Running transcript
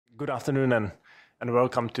Good afternoon and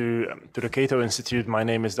welcome to the Cato Institute. My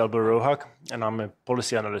name is Dalibor Rohak and I'm a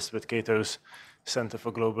policy analyst with Cato's Center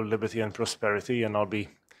for Global Liberty and Prosperity, and I'll be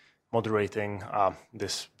moderating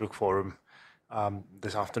this book forum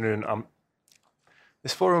this afternoon.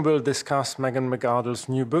 This forum will discuss Megan McArdle's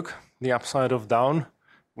new book, The Upside of Down: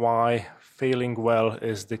 Why Failing Well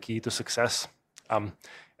is the Key to Success.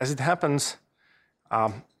 As it happens,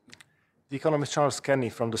 the economist Charles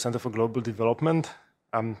Kenny from the Center for Global Development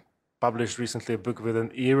published recently a book with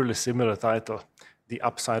an eerily similar title, The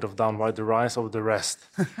Upside of Down: Why the Rise of the Rest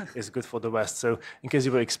is Good for the West. So in case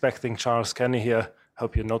you were expecting Charles Kenny here,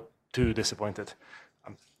 hope you're not too disappointed.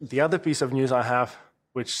 The other piece of news I have,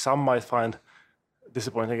 which some might find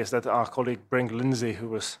disappointing, is that our colleague Brink Lindsay, who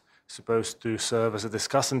was supposed to serve as a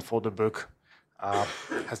discussant for the book,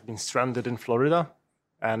 has been stranded in Florida,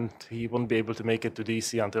 and he won't be able to make it to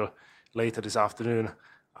DC until later this afternoon.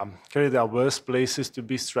 Clearly, there are worse places to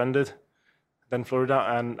be stranded than Florida,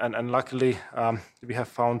 and luckily, we have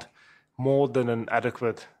found more than an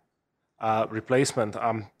adequate replacement.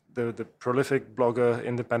 The prolific blogger,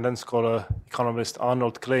 independent scholar, economist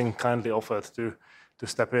Arnold Kling kindly offered to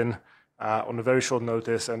step in on a very short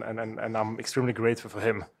notice, and I'm extremely grateful for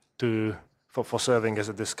him for serving as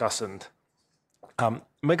a discussant.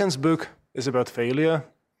 Megan's book is about failure.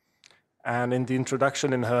 And in the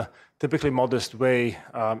introduction, in her typically modest way,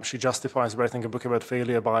 she justifies writing a book about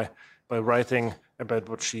failure by writing about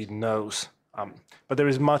what she knows. But there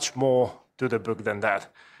is much more to the book than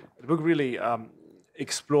that. The book really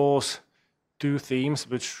explores two themes,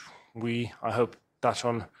 which we, I hope, touch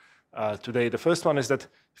on today. The first one is that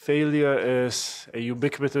failure is a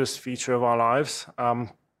ubiquitous feature of our lives,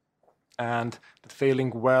 and that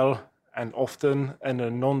failing well and often in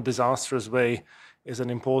a non-disastrous way is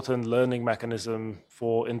an important learning mechanism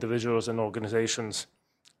for individuals and organizations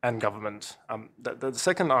and governments. The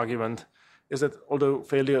second argument is that although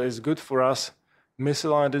failure is good for us,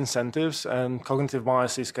 misaligned incentives and cognitive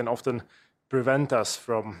biases can often prevent us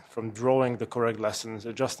from drawing the correct lessons,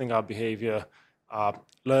 adjusting our behavior,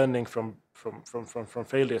 learning from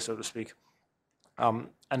failure, so to speak.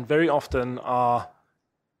 And very often our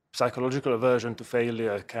psychological aversion to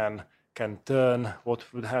failure can turn what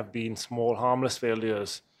would have been small, harmless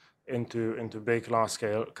failures into big,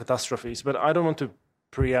 large-scale catastrophes. But I don't want to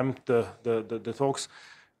preempt the talks,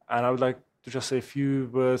 and I would like to just say a few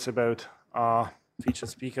words about our featured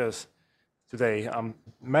speakers today.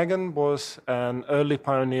 Megan was an early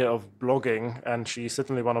pioneer of blogging, and she's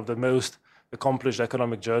certainly one of the most accomplished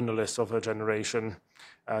economic journalists of her generation.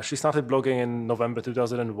 She started blogging in November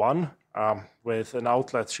 2001 with an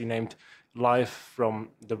outlet she named Live from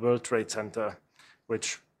the World Trade Center,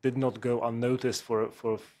 which did not go unnoticed for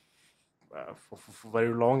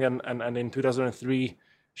very long. And in 2003,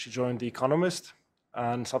 she joined The Economist,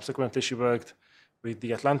 and subsequently she worked with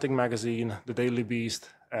The Atlantic Magazine, The Daily Beast,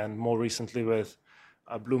 and more recently with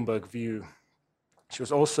Bloomberg View. She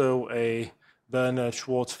was also a Werner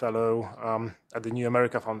Schwartz Fellow at the New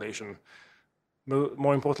America Foundation.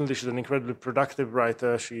 More importantly, she's an incredibly productive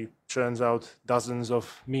writer. She churns out dozens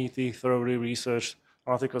of meaty, thoroughly researched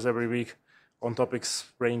articles every week on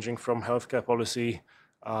topics ranging from healthcare policy,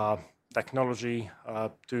 technology,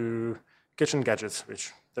 to kitchen gadgets,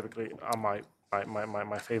 which typically are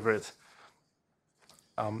my favorite.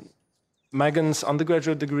 Megan's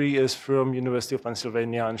undergraduate degree is from University of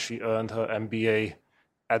Pennsylvania, and she earned her MBA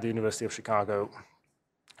at the University of Chicago.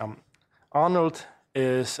 Arnold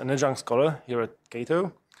is an adjunct scholar here at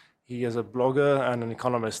Cato. He is a blogger and an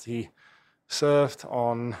economist. He served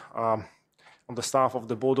on the staff of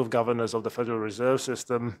the Board of Governors of the Federal Reserve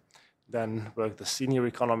System, then worked as senior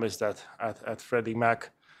economist at Freddie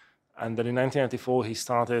Mac. And then in 1994, he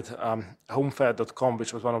started Homefair.com,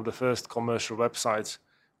 which was one of the first commercial websites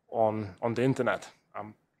on the internet,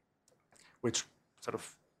 which sort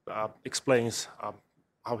of explains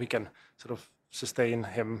how he can sort of sustain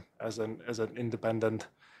him as an independent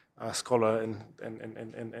scholar in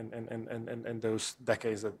those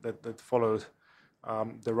decades that followed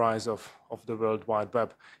the rise of the World Wide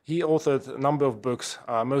Web. He authored a number of books,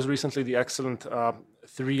 most recently the excellent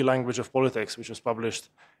Three Language of Politics, which was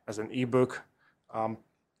published as an ebook,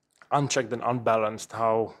 Unchecked and Unbalanced: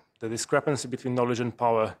 How the Discrepancy Between Knowledge and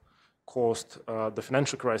Power Caused the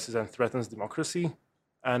Financial Crisis and Threatens Democracy,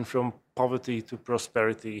 and From Poverty to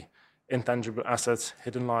Prosperity: Intangible Assets,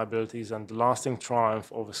 Hidden Liabilities, and the Lasting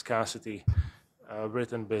Triumph Over Scarcity,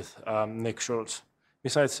 written with Nick Schultz.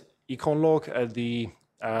 Besides Econlog at the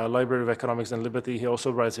Library of Economics and Liberty, he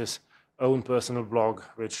also writes his own personal blog,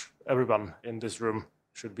 which everyone in this room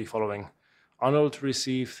should be following. Arnold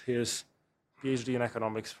received his PhD in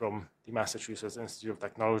economics from the Massachusetts Institute of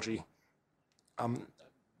Technology.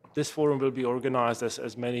 This forum will be organized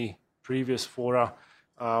as many previous fora.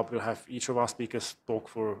 We'll have each of our speakers talk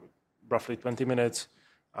for roughly 20 minutes.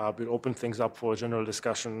 We'll open things up for a general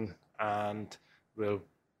discussion, and we'll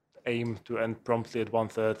aim to end promptly at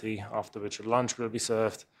 1:30, after which a lunch will be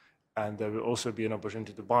served. And there will also be an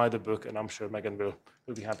opportunity to buy the book, and I'm sure Megan will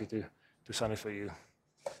be happy to sign it for you.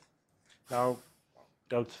 Now,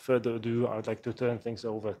 without further ado, I would like to turn things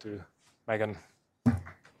over to Megan.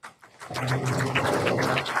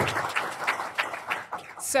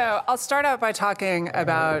 So I'll start out by talking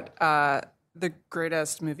about the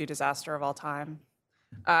greatest movie disaster of all time.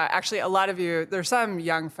 Actually, a lot of you, there's some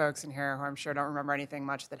young folks in here who I'm sure don't remember anything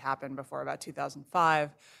much that happened before about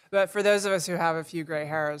 2005. But for those of us who have a few gray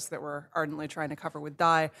hairs that we're ardently trying to cover with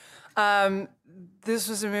dye, this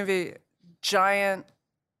was a movie, giant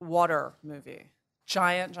water movie.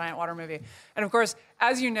 Giant water movie. And of course,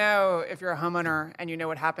 as you know, if you're a homeowner and you know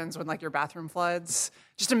what happens when like your bathroom floods,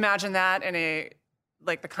 just imagine that in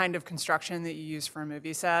the kind of construction that you use for a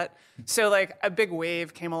movie set. So like a big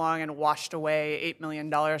wave came along and washed away $8 million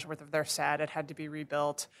worth of their set. It had to be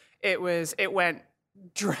rebuilt. It went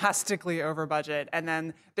drastically over budget. And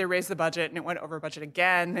then they raised the budget and it went over budget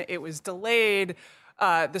again. It was delayed.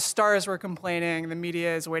 The stars were complaining. The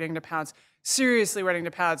media is waiting to pounce. Seriously waiting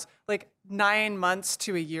to pounce. Like 9 months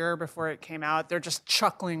to a year before it came out, they're just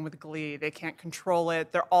chuckling with glee. They can't control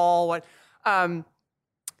it. They're all what...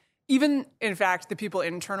 Even, in fact, the people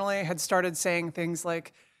internally had started saying things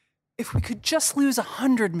like, if we could just lose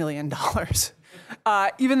 $100 million.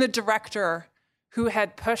 Even the director who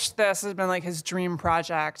had pushed this, has been like his dream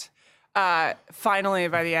project, finally,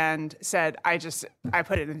 by the end, said, I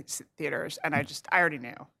put it in theaters, and I already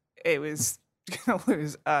knew it was going to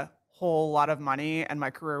lose a whole lot of money, and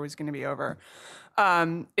my career was going to be over.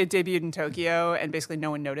 It debuted in Tokyo, and basically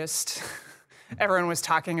no one noticed. Everyone was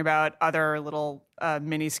talking about other little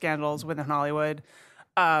mini scandals within Hollywood.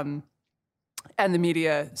 And the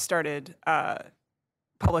media started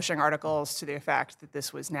publishing articles to the effect that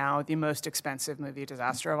this was now the most expensive movie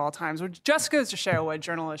disaster of all times, which just goes to show why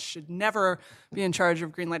journalists should never be in charge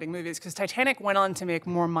of greenlighting movies, because Titanic went on to make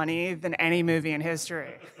more money than any movie in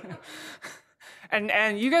history.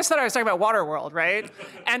 And you guys thought I was talking about Waterworld, right?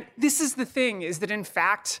 And this is the thing, is that in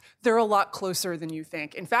fact, they're a lot closer than you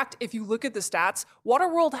think. In fact, if you look at the stats,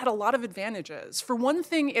 Waterworld had a lot of advantages. For one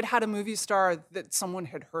thing, it had a movie star that someone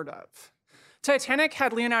had heard of. Titanic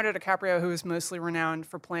had Leonardo DiCaprio, who was mostly renowned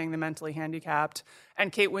for playing the mentally handicapped,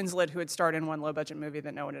 and Kate Winslet, who had starred in one low-budget movie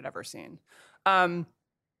that no one had ever seen. The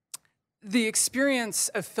experience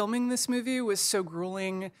of filming this movie was so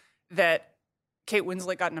grueling that Kate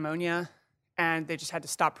Winslet got pneumonia, and they just had to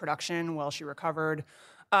stop production while she recovered.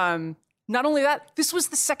 Not only that, this was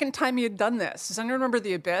the second time he had done this. Does anyone remember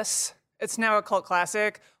The Abyss? It's now a cult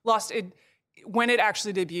classic. When it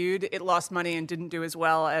actually debuted, it lost money and didn't do as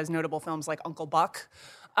well as notable films like Uncle Buck,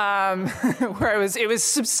 where it was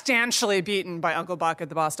substantially beaten by Uncle Buck at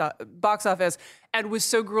the box office, and was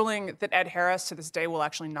so grueling that Ed Harris to this day will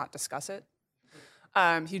actually not discuss it.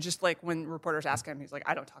 He just, like, when reporters ask him, he's like,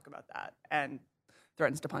 I don't talk about that, and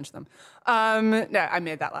threatens to punch them. No, I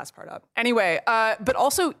made that last part up. Anyway, but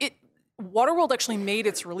also Waterworld actually made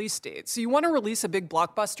its release date. So you want to release a big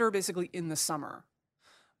blockbuster basically in the summer,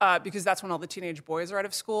 because that's when all the teenage boys are out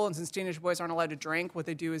of school. And since teenage boys aren't allowed to drink, what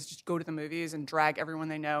they do is just go to the movies and drag everyone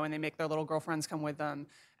they know, and they make their little girlfriends come with them.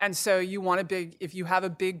 And so if you have a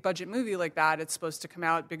big budget movie like that, it's supposed to come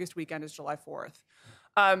out, biggest weekend is July 4th.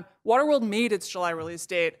 Waterworld made its July release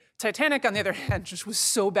date. Titanic, on the other hand, just was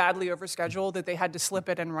so badly overscheduled that they had to slip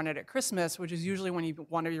it and run it at Christmas, which is usually when you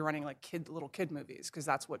want to be running like little kid movies, because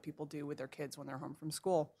that's what people do with their kids when they're home from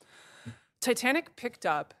school. Titanic picked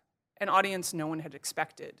up an audience no one had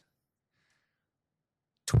expected.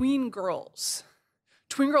 Tween girls.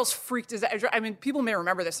 Tween girls freaked. I mean, people may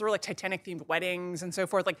remember this. There were like Titanic-themed weddings and so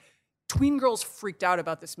forth. Like, tween girls freaked out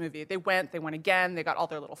about this movie. They went again, they got all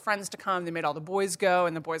their little friends to come, they made all the boys go,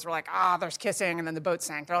 and the boys were like, there's kissing, and then the boat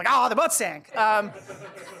sank. They're like, the boat sank. And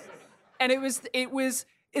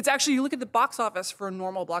it's actually, you look at the box office for a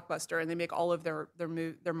normal blockbuster, and they make all of their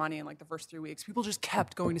money in like the first 3 weeks. People just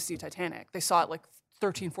kept going to see Titanic. They saw it like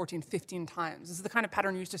 13, 14, 15 times. This is the kind of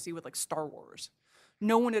pattern you used to see with like Star Wars.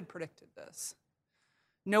 No one had predicted this.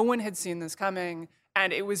 No one had seen this coming.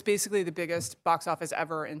 And it was basically the biggest box office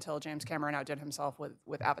ever until James Cameron outdid himself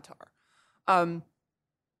with Avatar.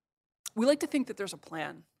 We like to think that there's a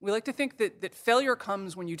plan. We like to think that failure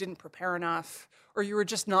comes when you didn't prepare enough, or you were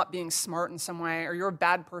just not being smart in some way, or you're a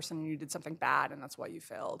bad person and you did something bad and that's why you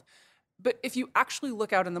failed. But if you actually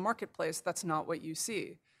look out in the marketplace, that's not what you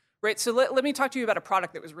see. right? So let me talk to you about a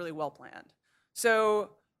product that was really well planned.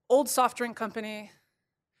 So old soft drink company,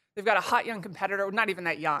 they've got a hot young competitor, not even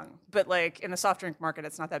that young, but like in the soft drink market,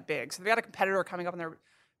 it's not that big. So they've got a competitor coming up on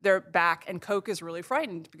their back, and Coke is really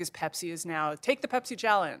frightened because Pepsi is now, take the Pepsi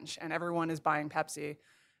challenge, and everyone is buying Pepsi.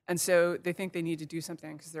 And so they think they need to do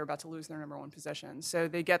something because they're about to lose their #1 position. So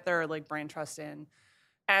they get their like brain trust in.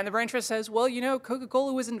 And the brain trust says, well, you know,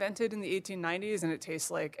 Coca-Cola was invented in the 1890s and it tastes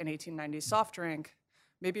like an 1890s soft drink.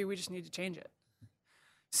 Maybe we just need to change it.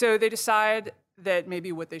 So they decide that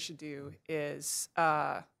maybe what they should do is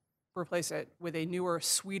replace it with a newer,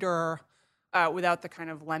 sweeter, without the kind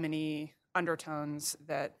of lemony undertones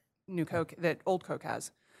that old Coke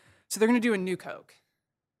has. So they're going to do a new Coke.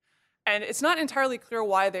 And it's not entirely clear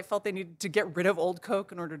why they felt they needed to get rid of old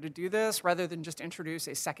Coke in order to do this, rather than just introduce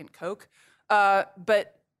a second Coke.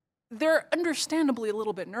 But they're understandably a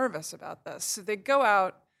little bit nervous about this. So they go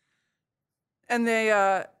out and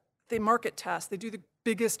they market test. They do the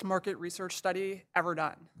biggest market research study ever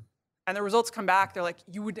done. And the results come back. They're like,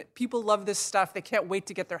 people love this stuff. They can't wait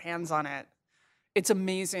to get their hands on it. It's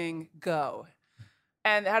amazing. Go.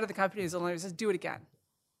 And the head of the company says, do it again.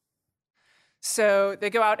 So they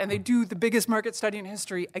go out and they do the biggest market study in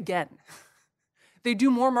history again. They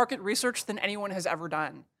do more market research than anyone has ever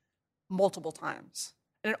done, multiple times.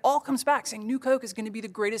 And it all comes back saying new Coke is going to be the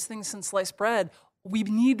greatest thing since sliced bread. We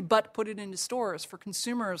need but put it into stores for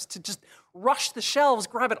consumers to just rush the shelves,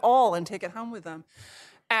 grab it all, and take it home with them.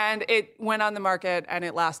 And it went on the market, and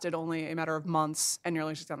it lasted only a matter of months, and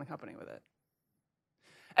nearly shut down the company with it.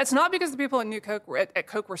 It's not because the people at New Coke at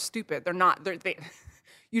Coke were stupid. They're not.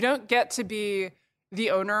 You don't get to be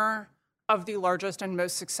the owner of the largest and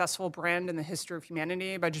most successful brand in the history of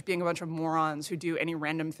humanity by just being a bunch of morons who do any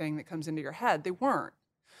random thing that comes into your head. They weren't.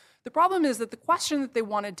 The problem is that the question that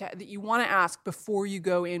that you want to ask before you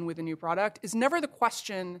go in with a new product is never the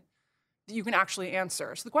question that you can actually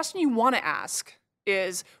answer. So the question you want to ask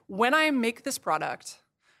is, when I make this product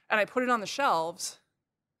and I put it on the shelves,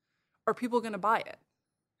 are people going to buy it?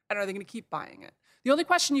 And are they going to keep buying it? The only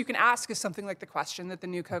question you can ask is something like the question that the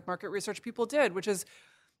new Coke market research people did, which is,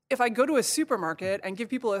 if I go to a supermarket and give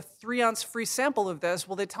people a 3-ounce free sample of this,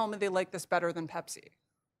 will they tell me they like this better than Pepsi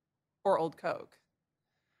or old Coke?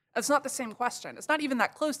 It's not the same question. It's not even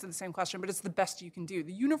that close to the same question, but it's the best you can do.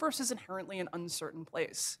 The universe is inherently an uncertain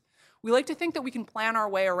place. We like to think that we can plan our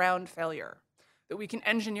way around failure, that we can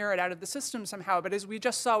engineer it out of the system somehow. But as we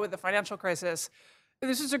just saw with the financial crisis,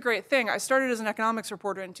 this is a great thing. I started as an economics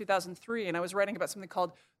reporter in 2003, and I was writing about something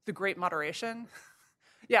called the Great Moderation.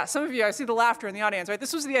 Yeah, some of you, I see the laughter in the audience, right?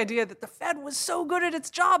 This was the idea that the Fed was so good at its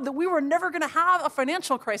job that we were never going to have a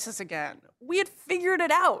financial crisis again. We had figured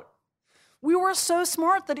it out. We were so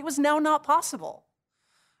smart that it was now not possible.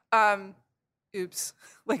 Oops.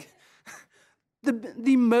 Like,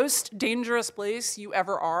 the most dangerous place you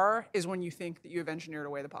ever are is when you think that you have engineered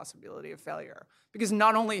away the possibility of failure. Because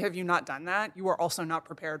not only have you not done that, you are also not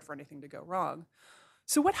prepared for anything to go wrong.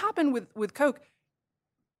 So what happened with Coke,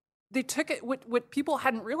 they took it, what people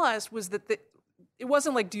hadn't realized was that it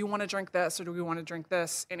wasn't like, do you want to drink this or do we want to drink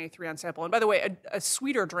this in a 3-ounce sample? And by the way, a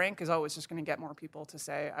sweeter drink is always just going to get more people to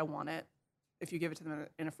say, I want it, if you give it to them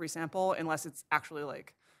in a free sample, unless it's actually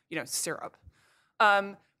like, syrup.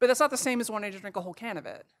 But that's not the same as wanting to drink a whole can of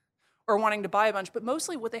it or wanting to buy a bunch. But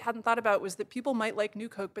mostly what they hadn't thought about was that people might like new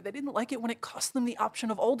Coke, but they didn't like it when it cost them the option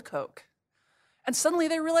of old Coke. And suddenly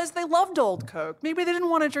they realized they loved old Coke. Maybe they didn't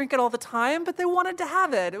want to drink it all the time, but they wanted to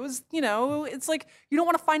have it. It was, it's like you don't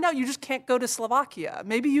want to find out. You just can't go to Slovakia.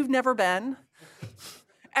 Maybe you've never been.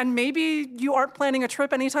 And maybe you aren't planning a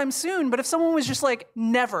trip anytime soon. But if someone was just like,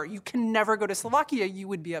 never, you can never go to Slovakia, you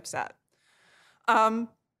would be upset.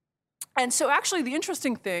 And so actually the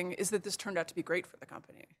interesting thing is that this turned out to be great for the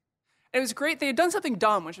company. And it was great. They had done something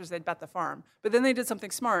dumb, which was they'd bet the farm. But then they did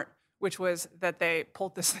something smart, which was that they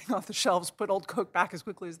pulled this thing off the shelves, put old Coke back as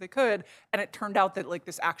quickly as they could, and it turned out that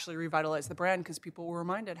this actually revitalized the brand because people were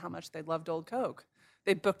reminded how much they loved old Coke.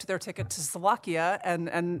 They booked their ticket to Slovakia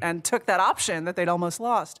and took that option that they'd almost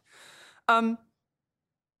lost.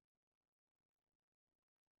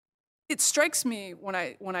 It strikes me when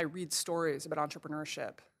I read stories about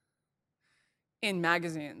entrepreneurship in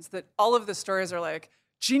magazines that all of the stories are like,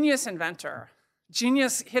 genius inventor,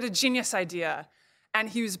 genius, hit a genius idea. And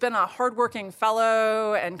he's been a hardworking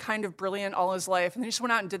fellow and kind of brilliant all his life. And then he just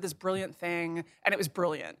went out and did this brilliant thing, and it was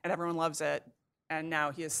brilliant, and everyone loves it. And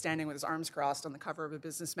now he is standing with his arms crossed on the cover of a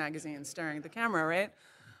business magazine staring at the camera, right?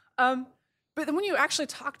 But then when you actually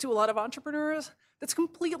talk to a lot of entrepreneurs, that's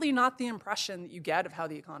completely not the impression that you get of how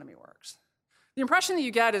the economy works. The impression that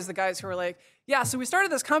you get is the guys who are like, yeah, so we started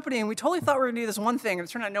this company, and we totally thought we were going to do this one thing, and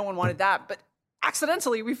it turned out no one wanted that. But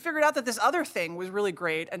accidentally, we figured out that this other thing was really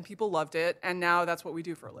great and people loved it, and now that's what we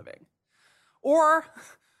do for a living. Or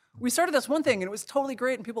we started this one thing and it was totally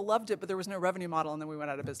great and people loved it, but there was no revenue model and then we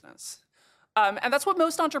went out of business. And that's what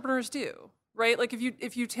most entrepreneurs do, right? Like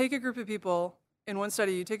if you take a group of people, in one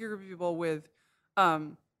study, you take a group of people with,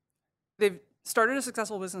 they've started a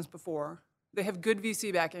successful business before, they have good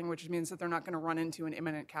VC backing, which means that they're not going to run into an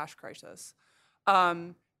imminent cash crisis.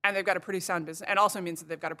 And they've got a pretty sound business, and also means that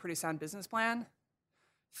they've got a pretty sound business plan.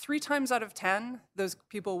 3 times out of 10, those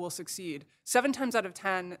people will succeed. 7 times out of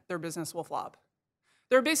 10, their business will flop.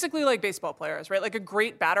 They're basically like baseball players, right? Like a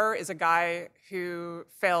great batter is a guy who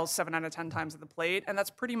fails 7 out of 10 times at the plate, and that's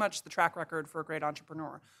pretty much the track record for a great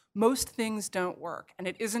entrepreneur. Most things don't work, and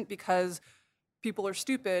it isn't because people are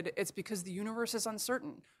stupid, it's because the universe is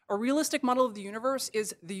uncertain. A realistic model of the universe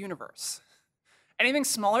is the universe. Anything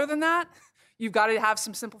smaller than that, you've got to have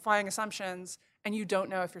some simplifying assumptions, and you don't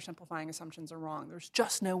know if your simplifying assumptions are wrong. There's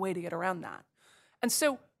just no way to get around that. And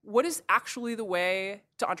so what is actually the way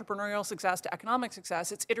to entrepreneurial success, to economic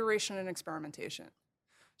success? It's iteration and experimentation.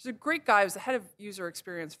 There's a great guy who's the head of user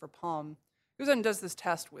experience for Palm. He goes out and does this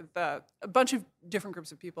test with a bunch of different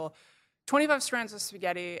groups of people. 25 strands of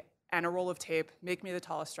spaghetti and a roll of tape make me the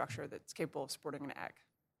tallest structure that's capable of supporting an egg.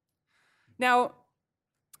 Now,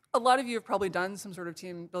 a lot of you have probably done some sort of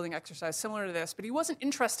team building exercise similar to this, but he wasn't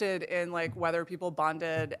interested in like whether people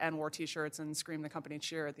bonded and wore t-shirts and screamed the company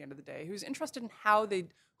cheer at the end of the day. He was interested in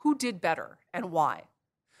who did better and why.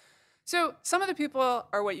 So some of the people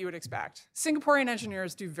are what you would expect. Singaporean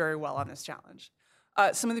engineers do very well on this challenge.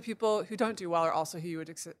 Some of the people who don't do well are also who you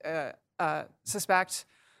would suspect.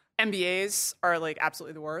 MBAs are like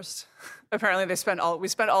absolutely the worst. Apparently we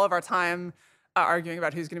spend all of our time arguing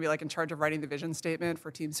about who's going to be like in charge of writing the vision statement for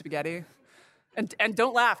Team Spaghetti. And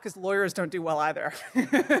don't laugh, because lawyers don't do well either.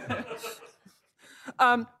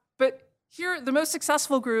 But here, the most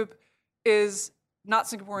successful group is not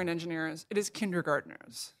Singaporean engineers, it is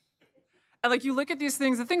kindergartners. And like you look at these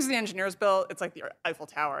things, the things the engineers build, it's like the Eiffel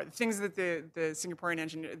Tower. The things that the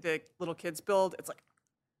Singaporean the little kids build, it's like,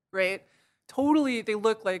 right? Totally, they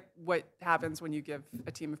look like what happens when you give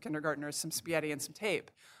a team of kindergartners some spaghetti and some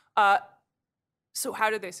tape. So how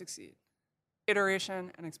did they succeed?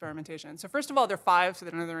 Iteration and experimentation. So first of all, they're 5, so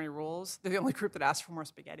they don't know there are any rules. They're the only group that asked for more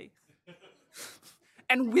spaghetti.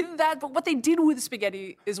 And with that, but what they did with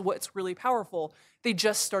spaghetti is what's really powerful. They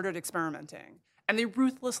just started experimenting. And they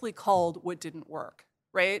ruthlessly culled what didn't work,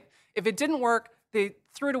 right? If it didn't work, they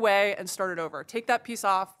threw it away and started over. Take that piece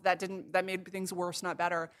off, that made things worse, not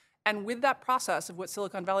better. And with that process of what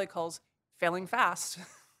Silicon Valley calls failing fast,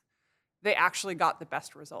 they actually got the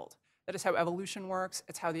best result. That is how evolution works,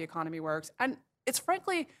 it's how the economy works, and it's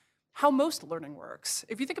frankly how most learning works.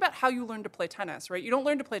 If you think about how you learn to play tennis, right? You don't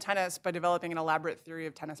learn to play tennis by developing an elaborate theory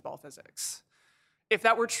of tennis ball physics. If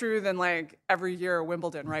that were true, then like every year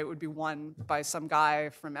Wimbledon, right, would be won by some guy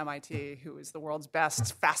from MIT who is the world's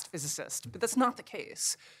best fast physicist. But that's not the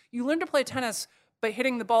case. You learn to play tennis by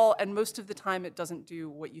hitting the ball, and most of the time it doesn't do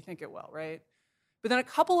what you think it will, right? But then a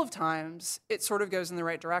couple of times, it sort of goes in the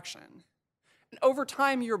right direction. And over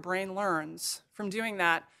time, your brain learns from doing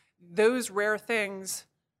that, those rare things,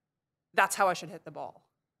 that's how I should hit the ball.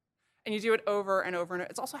 And you do it over and over and over.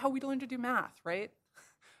 It's also how we learn to do math, right?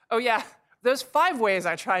 Oh yeah, those 5 ways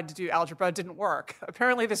I tried to do algebra didn't work.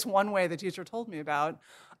 Apparently this one way the teacher told me about.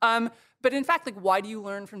 But in fact, like, why do you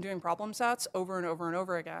learn from doing problem sets over and over and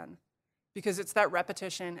over again? Because it's that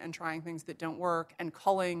repetition and trying things that don't work and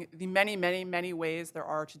culling the many, many, many ways there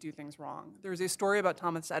are to do things wrong. There's a story about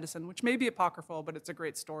Thomas Edison, which may be apocryphal, but it's a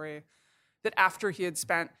great story, that after he had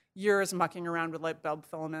spent years mucking around with light bulb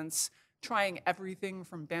filaments, trying everything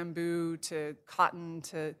from bamboo to cotton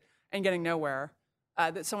and getting nowhere,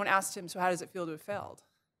 that someone asked him, so how does it feel to have failed?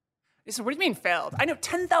 He said, what do you mean failed? I know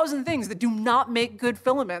 10,000 things that do not make good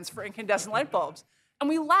filaments for incandescent light bulbs. And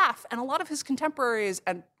we laugh, and a lot of his contemporaries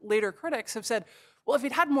and later critics have said, well, if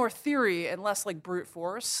he'd had more theory and less like brute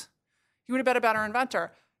force, he would have been a better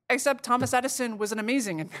inventor. Except Thomas Edison was an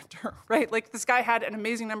amazing inventor, right? Like this guy had an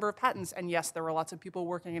amazing number of patents, and yes, there were lots of people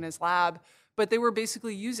working in his lab, but they were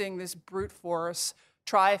basically using this brute force,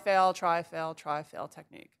 try, fail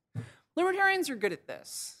technique. Libertarians are good at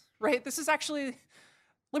this, right?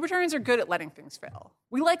 Libertarians are good at letting things fail.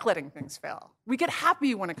 We like letting things fail. We get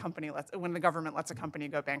happy when the government lets a company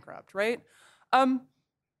go bankrupt, right?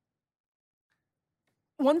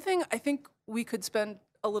 One thing I think we could spend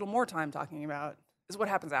a little more time talking about is what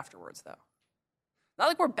happens afterwards, though. Not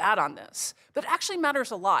like we're bad on this, but it actually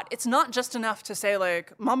matters a lot. It's not just enough to say,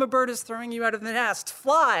 like, Mama Bird is throwing you out of the nest,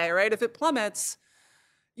 fly, right? If it plummets,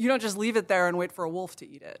 you don't just leave it there and wait for a wolf to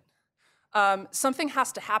eat it. something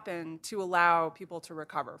has to happen to allow people to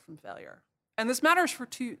recover from failure. And this matters for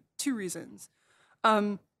two reasons.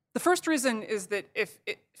 The first reason is that if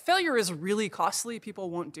failure is really costly, people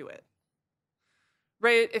won't do it.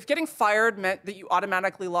 Right? If getting fired meant that you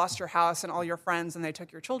automatically lost your house and all your friends and they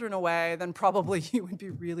took your children away, then probably you would be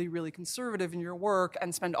really, really conservative in your work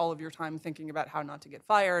and spend all of your time thinking about how not to get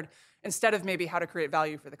fired instead of maybe how to create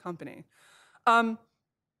value for the company.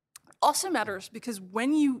 Also matters because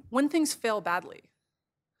when things fail badly,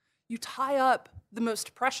 you tie up the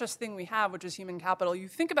most precious thing we have, which is human capital. You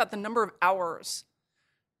think about the number of hours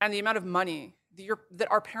and the amount of money that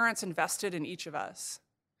our parents invested in each of us.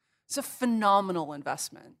 It's a phenomenal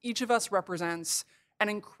investment. Each of us represents an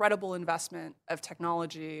incredible investment of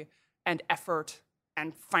technology and effort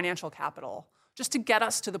and financial capital just to get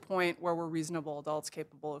us to the point where we're reasonable adults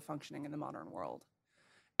capable of functioning in the modern world.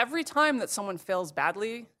 Every time that someone fails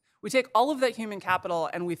badly, we take all of that human capital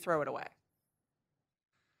and we throw it away.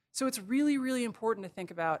 So it's really, really important to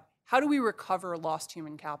think about how do we recover lost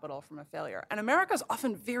human capital from a failure? And America's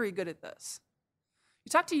often very good at this. You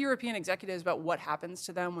talk to European executives about what happens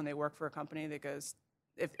to them when they work for a company that goes,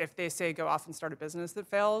 if they say go off and start a business that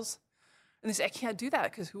fails, and they say, I can't do that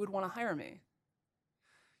because who would want to hire me?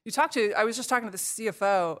 I was just talking to the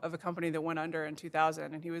CFO of a company that went under in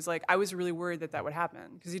 2000, and he was like, I was really worried that would happen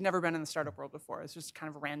because he'd never been in the startup world before. It's just kind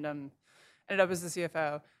of random. Ended up as the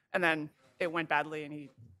CFO, and then it went badly, and he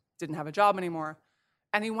didn't have a job anymore.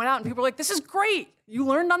 And he went out, and people were like, this is great. You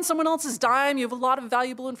learned on someone else's dime. You have a lot of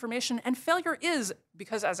valuable information. And failure is,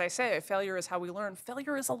 because as I say, failure is how we learn.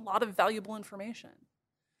 Failure is a lot of valuable information.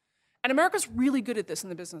 And America's really good at this in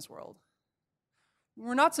the business world.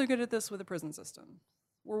 We're not so good at this with the prison system.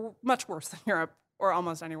 We're much worse than Europe or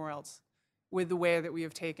almost anywhere else with the way that we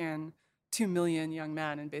have taken 2 million young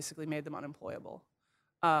men and basically made them unemployable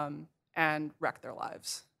and wrecked their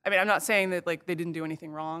lives. I mean, I'm not saying that like they didn't do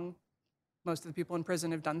anything wrong. Most of the people in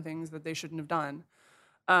prison have done things that they shouldn't have done.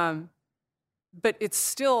 But it's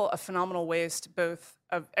still a phenomenal waste,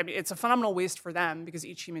 it's a phenomenal waste for them because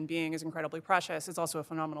each human being is incredibly precious. It's also a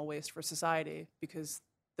phenomenal waste for society because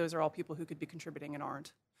those are all people who could be contributing and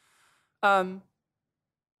aren't.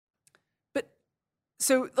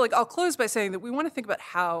 So I'll close by saying that we want to think about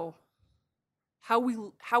how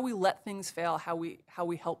we let things fail, how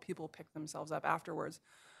we help people pick themselves up afterwards.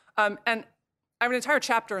 And I have an entire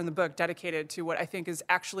chapter in the book dedicated to what I think is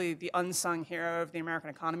actually the unsung hero of the American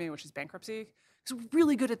economy, which is bankruptcy. Because we're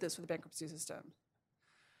really good at this with the bankruptcy system.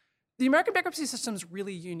 The American bankruptcy system is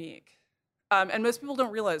really unique. And most people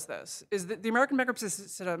don't realize this, is that the American bankruptcy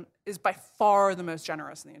system is by far the most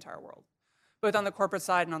generous in the entire world, both on the corporate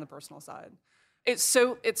side and on the personal side. It's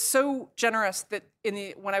so generous that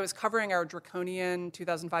when I was covering our draconian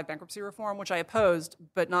 2005 bankruptcy reform, which I opposed,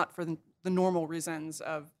 but not for the normal reasons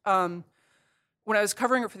of, when I was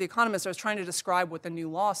covering it for The Economist, I was trying to describe what the new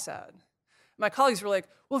law said. My colleagues were like,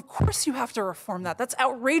 well, of course you have to reform that. That's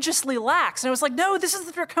outrageously lax. And I was like, no, this is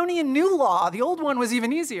the draconian new law. The old one was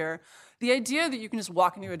even easier. The idea that you can just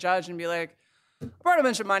walk into a judge and be like, I borrowed a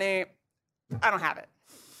bunch of money, I don't have it.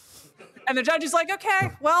 And the judge is like, okay,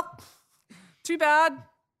 well, too bad,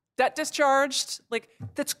 debt discharged.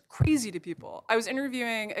 That's crazy to people. I was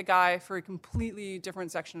interviewing a guy for a completely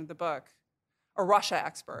different section of the book, a Russia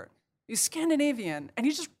expert. He's Scandinavian, and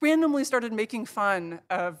he just randomly started making fun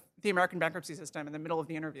of the American bankruptcy system in the middle of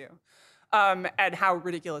the interview, and how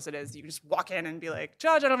ridiculous it is. You can just walk in and be like,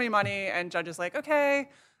 Judge, I don't have any money, and Judge is like, okay,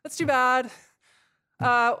 that's too bad.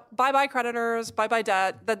 Bye-bye creditors, bye-bye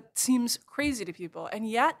debt. That seems crazy to people. And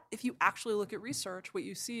yet, if you actually look at research, what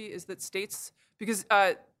you see is that states, because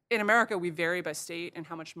in America, we vary by state and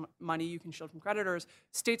how much money you can shield from creditors.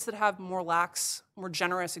 States that have more lax, more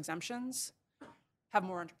generous exemptions have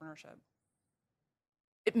more entrepreneurship.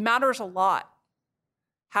 It matters a lot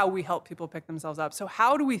how we help people pick themselves up. So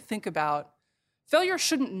how do we think about failure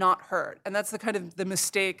shouldn't not hurt? And that's the kind of the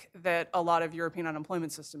mistake that a lot of European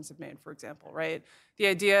unemployment systems have made, for example, right? The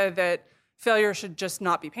idea that failure should just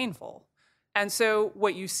not be painful. And so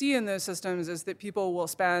what you see in those systems is that people will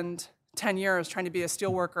spend 10 years trying to be a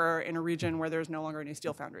steel worker in a region where there's no longer any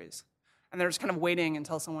steel foundries. And they're just kind of waiting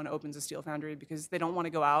until someone opens a steel foundry because they don't want to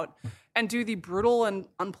go out and do the brutal and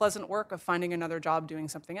unpleasant work of finding another job doing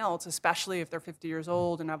something else, especially if they're 50 years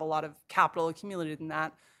old and have a lot of capital accumulated in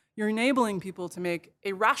that. You're enabling people to make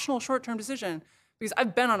a rational short-term decision because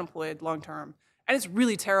I've been unemployed long-term, and it's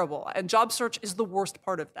really terrible. And job search is the worst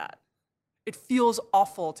part of that. It feels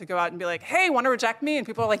awful to go out and be like, hey, want to reject me? And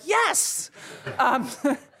people are like, yes!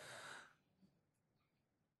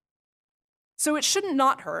 So it shouldn't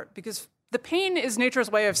not hurt because the pain is nature's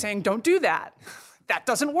way of saying, don't do that. That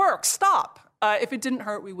doesn't work, stop. If it didn't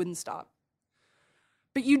hurt, we wouldn't stop.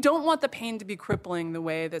 But you don't want the pain to be crippling the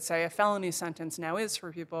way that, say, a felony sentence now is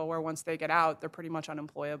for people, where once they get out, they're pretty much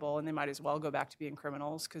unemployable and they might as well go back to being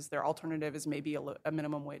criminals because their alternative is maybe a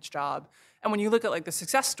minimum wage job. And when you look at like the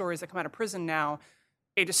success stories that come out of prison now,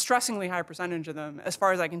 a distressingly high percentage of them, as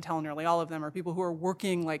far as I can tell, nearly all of them, are people who are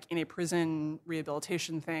working like in a prison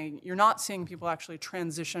rehabilitation thing. You're not seeing people actually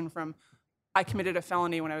transition from, I committed a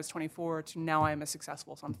felony when I was 24 to now I'm a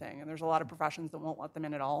successful something. And there's a lot of professions that won't let them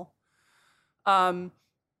in at all.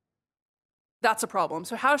 That's a problem.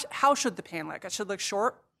 So how should the pain look? It should look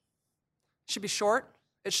short. It should be short.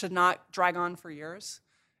 It should not drag on for years.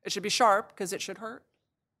 It should be sharp because it should hurt,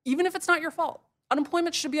 even if it's not your fault.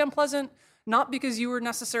 Unemployment should be unpleasant, not because you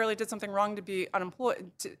necessarily did something wrong to be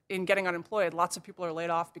unemployed, in getting unemployed. Lots of people are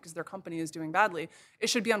laid off because their company is doing badly.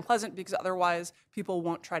 It should be unpleasant because otherwise people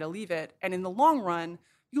won't try to leave it. And in the long run,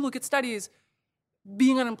 you look at studies,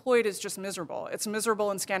 being unemployed is just miserable. It's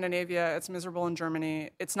miserable in Scandinavia. It's miserable in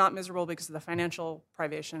Germany. It's not miserable because of the financial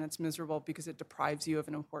privation. It's miserable because it deprives you of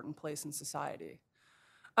an important place in society.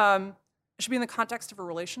 It should be in the context of a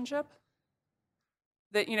relationship.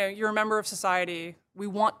 That, you know, you're a member of society. We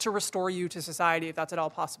want to restore you to society if that's at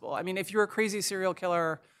all possible. I mean, if you're a crazy serial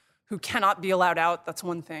killer who cannot be allowed out, that's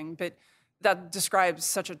one thing. But that describes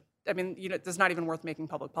such a, I mean, you know, that's not even worth making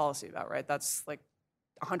public policy about, right? That's like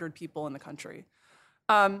 100 people in the country.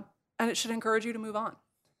 And it should encourage you to move on.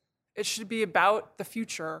 It should be about the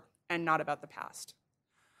future and not about the past.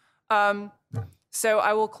 So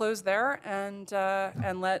I will close there and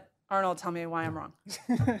let Arnold tell me why I'm wrong.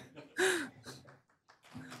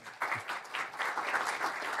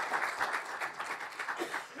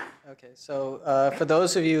 Okay, so for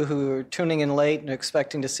those of you who are tuning in late and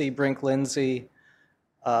expecting to see Brink Lindsey,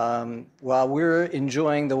 while we're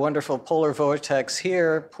enjoying the wonderful polar vortex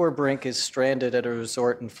here, poor Brink is stranded at a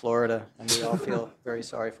resort in Florida, and we all feel very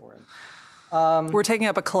sorry for him. We're taking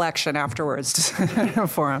up a collection afterwards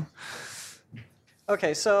for him.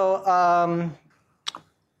 Okay, so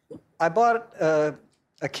I bought a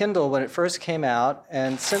Kindle when it first came out,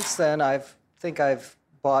 and since then I think I've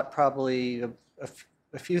bought probably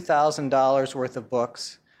a few $1,000s worth of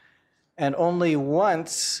books, and only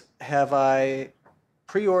once have I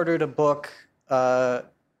pre-ordered a book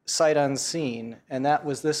sight unseen, and that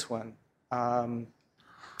was this one. And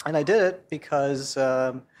I did it because,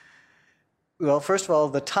 well, first of all,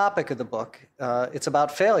 the topic of the book, it's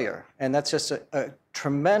about failure, and that's just a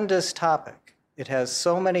tremendous topic. It has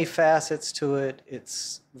so many facets to it.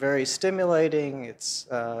 It's very stimulating. It's,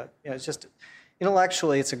 you know, it's just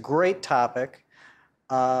intellectually, it's a great topic.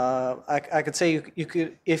 I could say you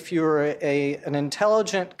could, if you're an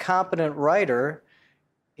intelligent, competent writer,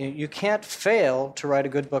 you can't fail to write a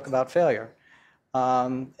good book about failure.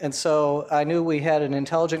 And so I knew we had an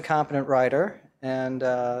intelligent, competent writer, and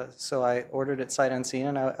so I ordered it sight unseen,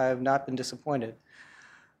 and I have not been disappointed.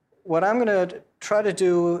 What I'm going to try to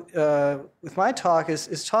do with my talk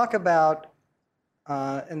is talk about,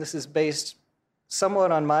 and this is based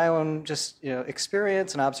somewhat on my own just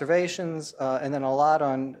experience and observations, and then a lot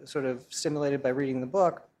on sort of stimulated by reading the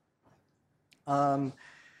book.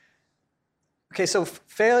 Okay, so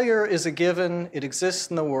failure is a given. It exists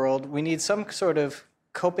in the world. We need some sort of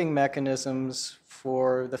coping mechanisms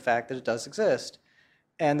for the fact that it does exist.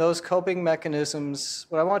 And those coping mechanisms,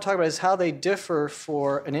 what I want to talk about is how they differ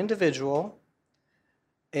for an individual,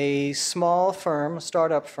 a small firm, a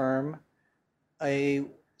startup firm, a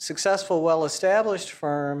successful, well-established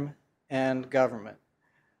firm, and government.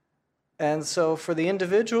 And so for the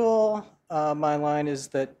individual, my line is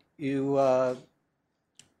that you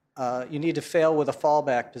need to fail with a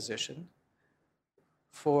fallback position.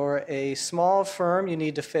 For a small firm, you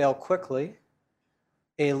need to fail quickly.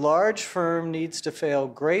 A large firm needs to fail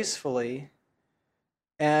gracefully.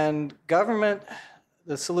 And government,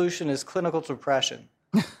 the solution is clinical depression.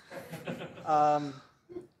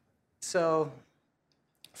 So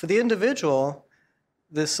for the individual,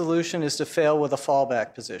 the solution is to fail with a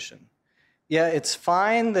fallback position. Yeah, it's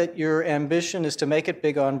fine that your ambition is to make it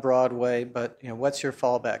big on Broadway, but what's your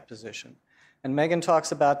fallback position? And Megan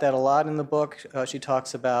talks about that a lot in the book. She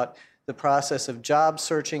talks about the process of job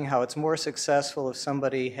searching, how it's more successful if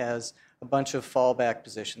somebody has a bunch of fallback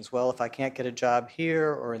positions. Well, if I can't get a job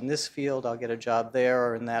here or in this field, I'll get a job there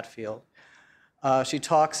or in that field. She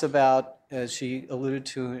talks about, as she alluded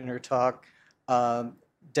to in her talk,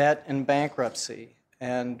 debt and bankruptcy.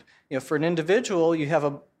 And for an individual,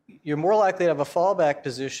 you're more likely to have a fallback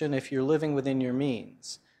position if you're living within your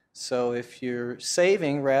means. So if you're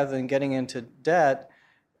saving rather than getting into debt,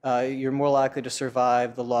 you're more likely to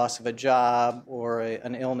survive the loss of a job or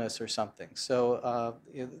an illness or something. So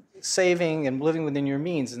saving and living within your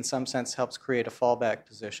means in some sense helps create a fallback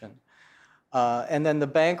position. And then the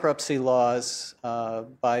bankruptcy laws,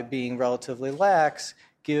 by being relatively lax,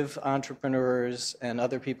 give entrepreneurs and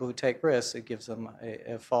other people who take risks, it gives them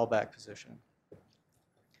a fallback position.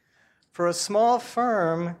 For a small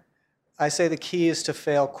firm, I say the key is to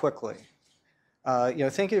fail quickly.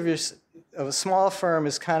 Think of a small firm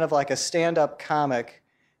as kind of like a stand-up comic,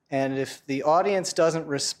 and if the audience doesn't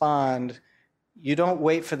respond, you don't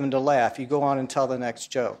wait for them to laugh. You go on and tell the next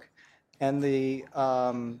joke. And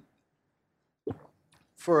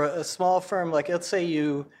for a small firm, like let's say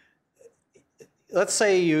you're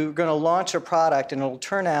going to launch a product, and it'll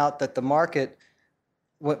turn out that the market,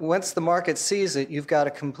 once the market sees it, you've got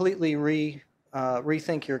to completely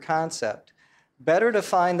rethink your concept. Better to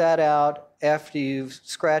find that out after you've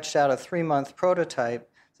scratched out a 3-month prototype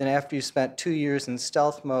than after you spent 2 years in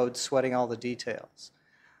stealth mode sweating all the details.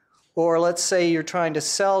 Or let's say you're trying to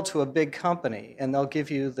sell to a big company, and they'll give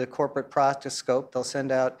you the corporate practice scope. They'll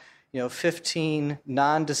send out 15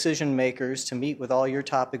 non-decision makers to meet with all your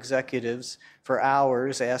top executives for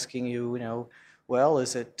hours, asking you, well,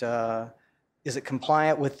 is it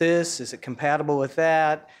compliant with this? Is it compatible with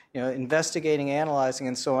that? Investigating, analyzing,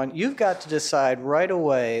 and so on. You've got to decide right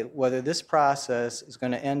away whether this process is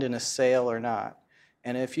going to end in a sale or not.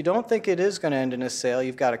 And if you don't think it is going to end in a sale,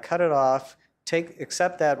 you've got to cut it off,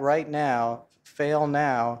 accept that right now, fail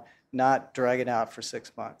now, not drag it out for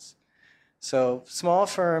 6 months. So small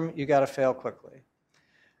firm, you got to fail quickly.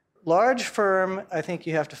 Large firm, I think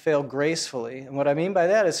you have to fail gracefully. And what I mean by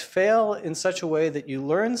that is fail in such a way that you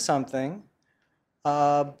learn something,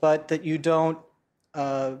 but that you don't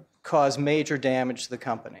cause major damage to the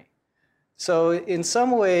company. So in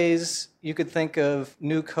some ways, you could think of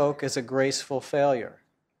New Coke as a graceful failure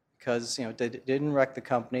because they didn't wreck the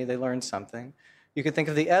company, they learned something. You could think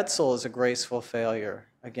of the Edsel as a graceful failure.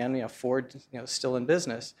 Again, Ford still in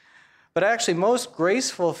business. But actually, most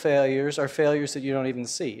graceful failures are failures that you don't even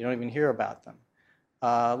see. You don't even hear about them.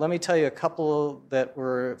 Let me tell you a couple that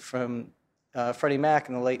were from Freddie Mac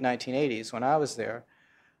in the late 1980s when I was there.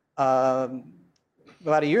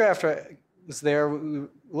 About a year after I was there, we were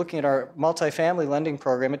looking at our multifamily lending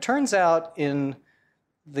program. It turns out in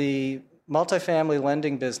the multifamily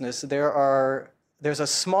lending business, there's a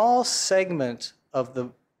small segment of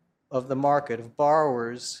the market of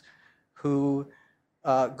borrowers who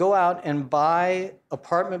go out and buy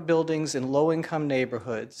apartment buildings in low-income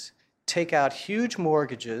neighborhoods, take out huge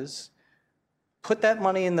mortgages, put that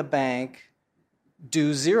money in the bank,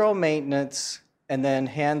 do zero maintenance, and then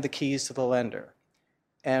hand the keys to the lender.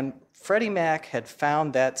 And Freddie Mac had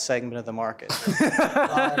found that segment of the market.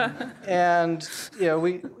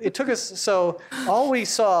 It took us, so all we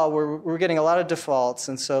saw were getting a lot of defaults,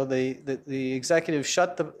 and so the executives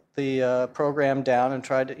shut the program down and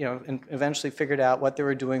tried to, and eventually figured out what they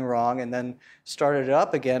were doing wrong, and then started it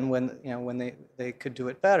up again when they could do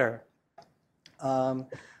it better.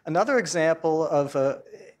 Another example of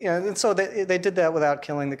and so they did that without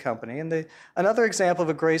killing the company. And another example of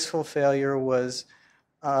a graceful failure was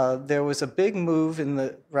there was a big move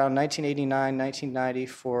around 1989, 1990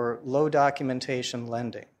 for low documentation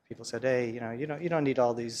lending. People said, hey, you don't need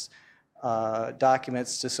all these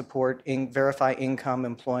documents to support verify income,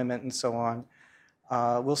 employment, and so on.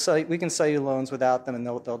 We can sell you loans without them, and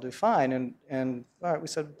they'll do fine. And all right, we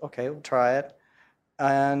said, okay, we'll try it.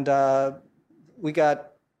 And we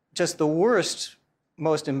got just the worst,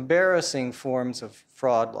 most embarrassing forms of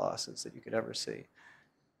fraud losses that you could ever see.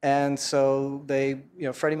 And so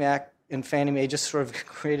Freddie Mac and Fannie Mae just sort of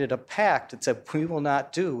created a pact that said, we will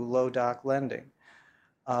not do low doc lending.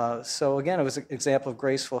 So again, it was an example of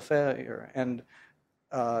graceful failure. And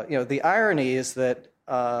the irony is that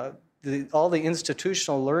all the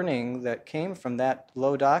institutional learning that came from that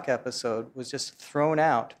low doc episode was just thrown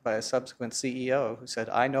out by a subsequent CEO who said,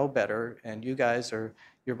 I know better, and you're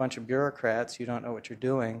a bunch of bureaucrats, you don't know what you're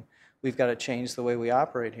doing. We've got to change the way we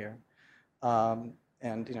operate here.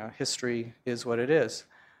 And history is what it is.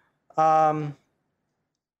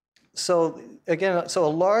 So again, a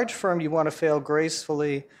large firm, you want to fail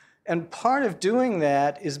gracefully. And part of doing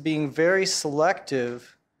that is being very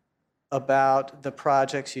selective about the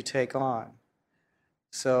projects you take on.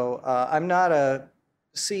 So I'm not a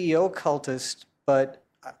CEO cultist, but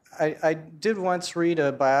I did once read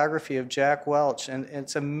a biography of Jack Welch, and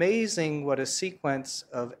it's amazing what a sequence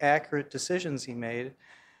of accurate decisions he made.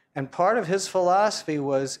 And part of his philosophy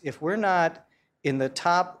was if we can't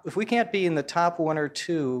be in the top 1 or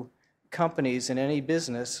 2 companies in any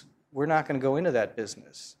business, we're not going to go into that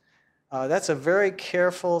business. That's a very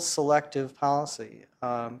careful, selective policy.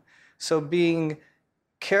 So being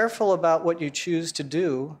careful about what you choose to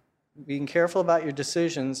do, being careful about your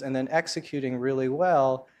decisions, and then executing really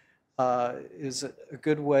well is a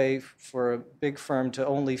good way for a big firm to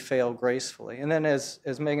only fail gracefully. And then, as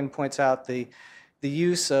Megan points out, the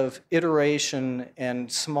use of iteration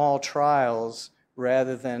and small trials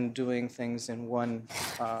rather than doing things in one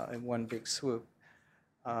big swoop.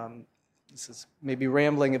 This is maybe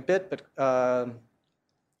rambling a bit, but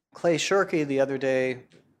Clay Shirky the other day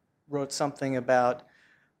wrote something about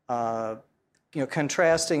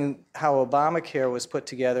contrasting how Obamacare was put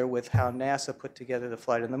together with how NASA put together the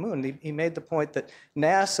flight on the moon. He made the point that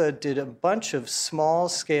NASA did a bunch of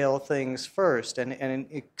small-scale things first and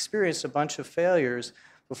experienced a bunch of failures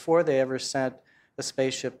before they ever sent a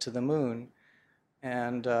spaceship to the moon.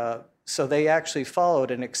 And so they actually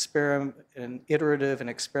followed an iterative and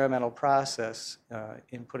experimental process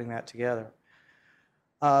in putting that together.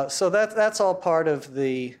 So that's all part of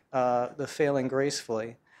the failing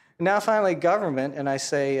gracefully. Now, finally, government, and I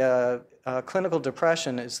say clinical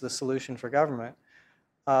depression is the solution for government.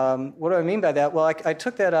 What do I mean by that? Well, I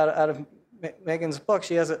took that out of Megan's book.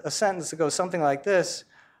 She has a sentence that goes something like this.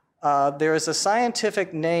 There is a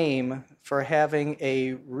scientific name for having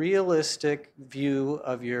a realistic view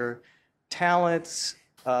of your talents,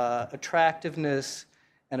 attractiveness,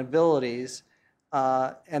 and abilities,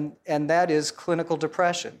 and that is clinical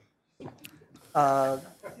depression.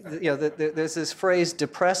 There's this phrase,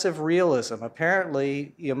 depressive realism.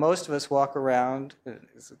 Apparently, most of us walk around,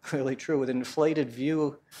 it's clearly true, with an inflated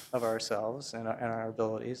view of ourselves and our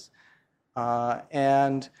abilities.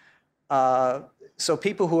 So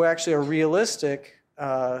people who actually are realistic,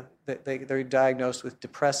 they're diagnosed with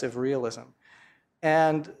depressive realism.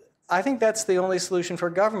 And I think that's the only solution for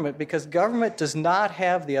government, because government does not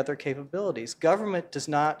have the other capabilities. Government does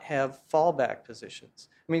not have fallback positions.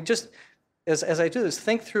 I mean, just as I do this,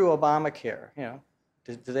 think through Obamacare.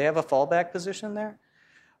 Do they have a fallback position there?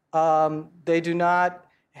 They do not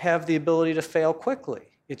have the ability to fail quickly.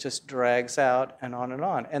 It just drags out and on and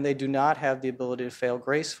on. And they do not have the ability to fail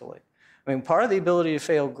gracefully. I mean, part of the ability to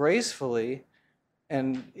fail gracefully,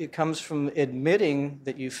 and it comes from admitting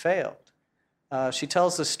that you failed. She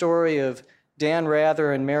tells the story of Dan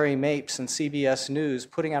Rather and Mary Mapes in CBS News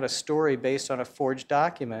putting out a story based on a forged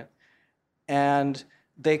document, and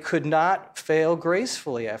they could not fail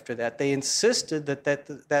gracefully after that. They insisted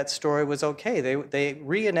that story was okay. They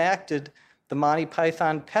reenacted the Monty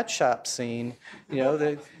Python pet shop scene. No,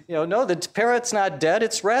 the parrot's not dead,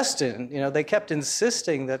 it's resting. They kept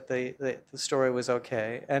insisting that the story was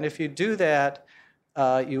okay. And if you do that,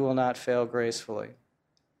 you will not fail gracefully.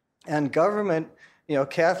 And government,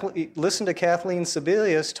 listen to Kathleen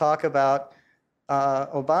Sebelius talk about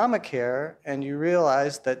Obamacare, and you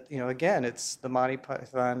realize that, again, it's the Monty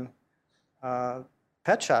Python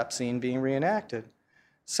pet shop scene being reenacted.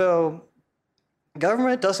 So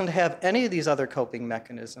government doesn't have any of these other coping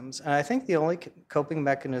mechanisms, and I think the only coping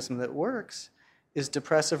mechanism that works is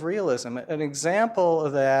depressive realism. An example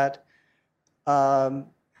of that, sort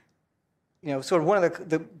of one of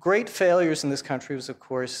the great failures in this country was, of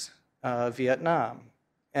course, Vietnam.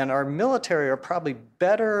 And our military are probably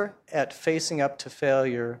better at facing up to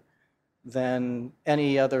failure than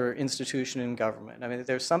any other institution in government. I mean,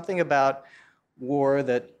 there's something about war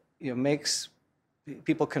that makes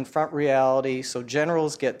people confront reality. So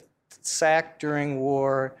generals get sacked during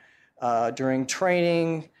war, during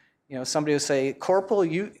training. Somebody will say, "Corporal,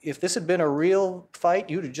 if this had been a real fight,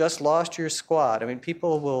 you'd have just lost your squad." I mean,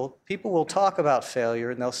 people will talk about failure,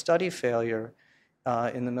 and they'll study failure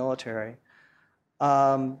in the military.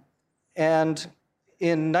 And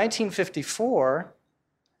in 1954,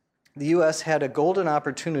 the U.S. had a golden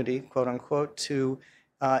opportunity, quote unquote, to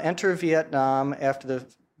enter Vietnam after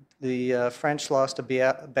the French lost a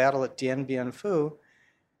battle at Dien Bien Phu.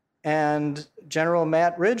 And General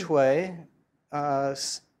Matt Ridgway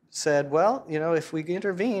said, well, if we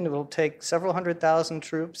intervene, it'll take several 100,000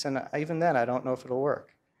 troops, and even then, I don't know if it'll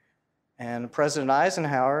work. And President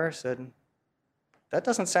Eisenhower said, that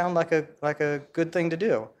doesn't sound like a good thing to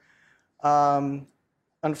do.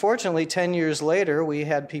 Unfortunately, 10 years later, we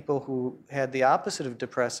had people who had the opposite of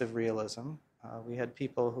depressive realism. We had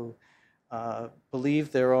people who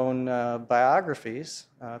believed their own biographies,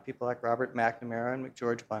 people like Robert McNamara and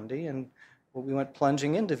McGeorge Bundy, and we went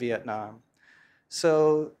plunging into Vietnam.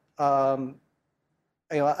 So,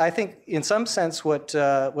 I think in some sense what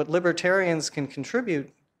libertarians can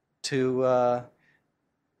contribute to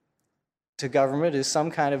government is some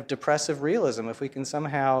kind of depressive realism. If we can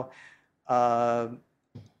somehow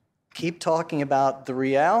keep talking about the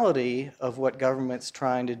reality of what government's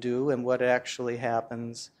trying to do and what actually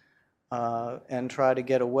happens, and try to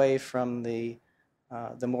get away from the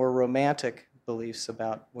more romantic beliefs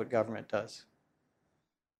about what government does.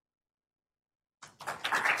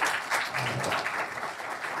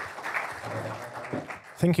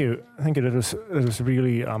 Thank you. That was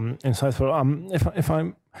really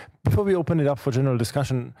insightful. Before we open it up for general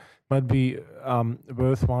discussion, it might be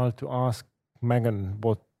worthwhile to ask Megan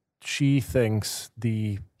what she thinks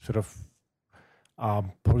the sort of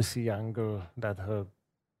policy angle that her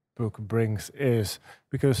book brings is,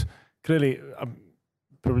 because clearly,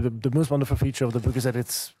 probably the most wonderful feature of the book is that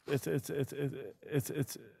it's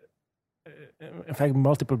in fact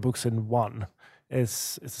multiple books in one.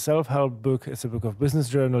 It's a self-help book. It's a book of business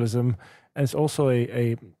journalism, and it's also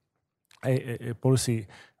a policy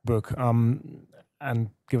book. And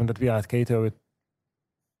given that we are at Cato, it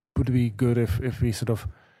would be good if we sort of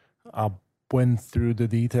went through the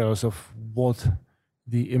details of what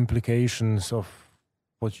the implications of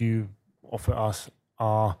what you offer us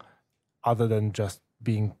are, other than just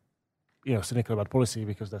being, cynical about policy,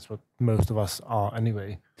 because that's what most of us are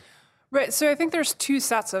anyway. Right. So I think there's two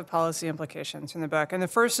sets of policy implications in the book. And the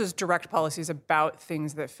first is direct policies about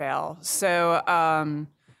things that fail. So I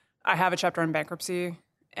have a chapter on bankruptcy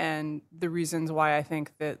and the reasons why I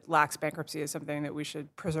think that lax bankruptcy is something that we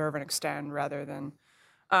should preserve and extend rather than...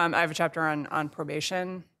 I have a chapter on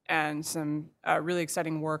probation and some really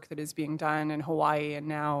exciting work that is being done in Hawaii and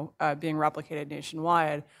now being replicated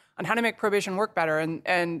nationwide on how to make probation work better.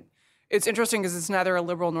 And it's interesting because it's neither a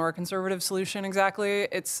liberal nor a conservative solution exactly.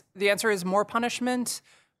 The answer is more punishment,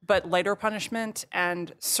 but lighter punishment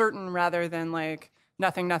and certain rather than like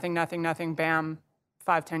nothing, bam,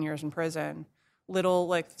 5-10 years in prison. Little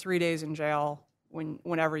like 3 days in jail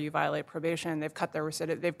whenever you violate probation. They've cut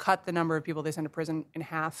they've cut the number of people they send to prison in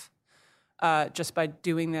half just by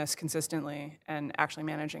doing this consistently and actually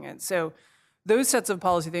managing it. So those sets of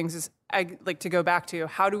policy things is I like to go back to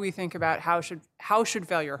how do we think about how should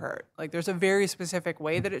failure hurt? Like there's a very specific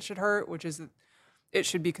way that it should hurt, which is that it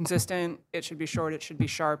should be consistent, it should be short, it should be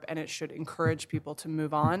sharp, and it should encourage people to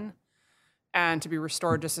move on and to be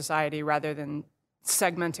restored to society rather than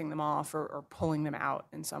segmenting them off or pulling them out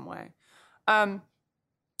in some way.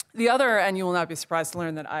 The other, and you will not be surprised to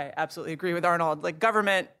learn that I absolutely agree with Arnold, like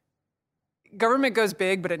government goes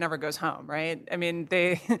big, but it never goes home, right? I mean,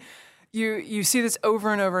 You see this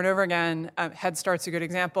over and over and over again. Head Start's a good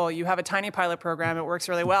example. You have a tiny pilot program. It works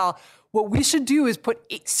really well. What we should do is put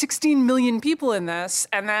 16 million people in this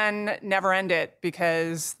and then never end it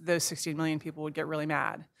because those 16 million people would get really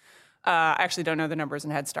mad. I actually don't know the numbers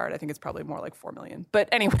in Head Start. I think it's probably more like 4 million. But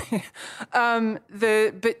anyway,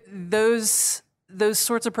 those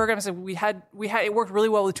sorts of programs that we had, it worked really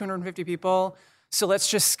well with 250 people. So let's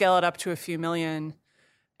just scale it up to a few million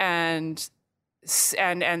and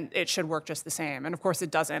it should work just the same. And of course it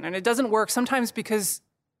doesn't. And it doesn't work sometimes because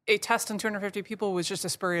a test on 250 people was just a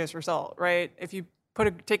spurious result, right? If you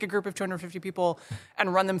take a group of 250 people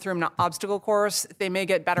and run them through an obstacle course, they may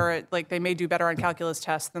get better at, they may do better on calculus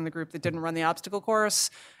tests than the group that didn't run the obstacle course.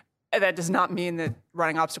 That does not mean that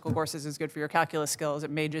running obstacle courses is good for your calculus skills. It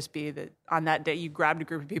may just be that on that day you grabbed a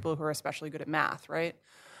group of people who are especially good at math, right?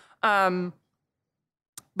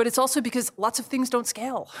 But it's also because lots of things don't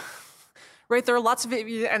scale. Right, there are lots of,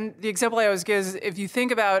 and the example I always give is if you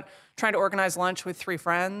think about trying to organize lunch with 3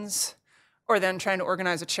 friends, or then trying to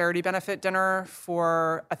organize a charity benefit dinner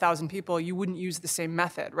for 1,000 people, you wouldn't use the same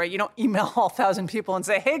method, right? You don't email all 1,000 people and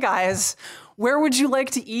say, hey guys, where would you like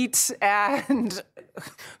to eat and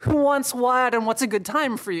who wants what and what's a good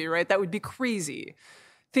time for you, right? That would be crazy.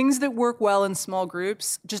 Things that work well in small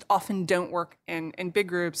groups just often don't work in big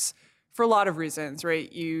groups for a lot of reasons,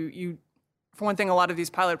 right? For one thing, a lot of these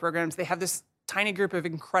pilot programs, they have this tiny group of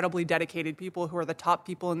incredibly dedicated people who are the top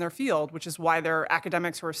people in their field, which is why they're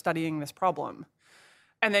academics who are studying this problem.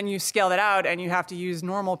 And then you scale that out and you have to use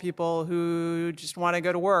normal people who just want to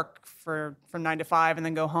go to work from 9 to 5 and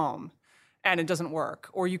then go home. And it doesn't work.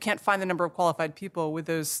 Or you can't find the number of qualified people with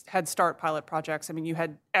those Head Start pilot projects. I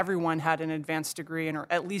mean, everyone had an advanced degree, or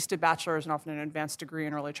at least a bachelor's and often an advanced degree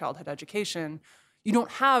in early childhood education. You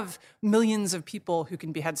don't have millions of people who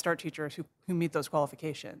can be Head Start teachers who meet those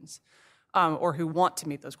qualifications or who want to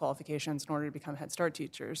meet those qualifications in order to become Head Start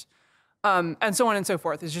teachers. And so on and so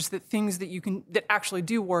forth. It's just that things that actually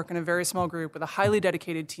do work in a very small group with a highly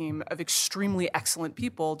dedicated team of extremely excellent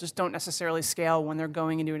people just don't necessarily scale when they're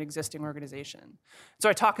going into an existing organization. So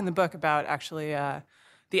I talk in the book about actually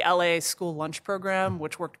the LA school lunch program,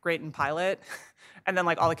 which worked great in pilot. And then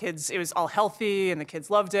like all the kids, it was all healthy and the kids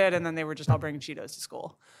loved it. And then they were just all bringing Cheetos to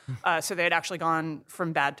school. So they had actually gone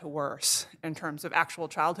from bad to worse in terms of actual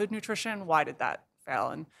childhood nutrition. Why did that fail?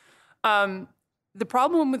 And the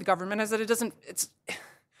problem with government is that it's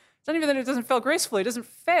not even that it doesn't fail gracefully. It doesn't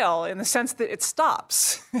fail in the sense that it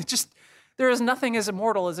stops. There is nothing as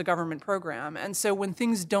immortal as a government program. And so when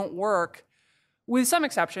things don't work, with some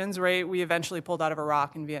exceptions, right, we eventually pulled out of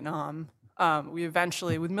Iraq and Vietnam. We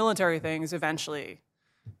eventually, with military things,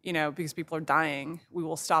 because people are dying, we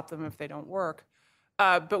will stop them if they don't work.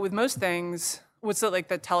 But with most things, what's it like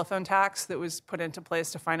the telephone tax that was put into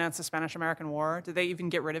place to finance the Spanish-American War? Did they even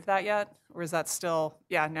get rid of that yet? Or is that still,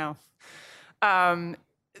 no.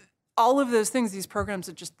 All of those things, these programs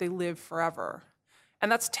they live forever.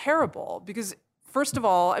 And that's terrible because, first of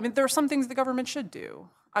all, there are some things the government should do.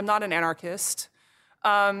 I'm not an anarchist.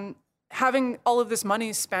 Having all of this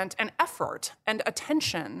money spent and effort and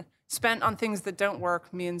attention spent on things that don't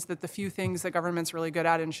work means that the few things that government's really good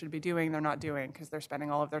at and should be doing, they're not doing because they're spending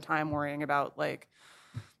all of their time worrying about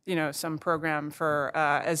some program for,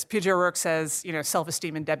 as P.J. O'Rourke says,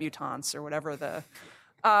 self-esteem and debutantes or whatever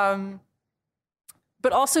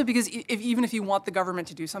but also because even if you want the government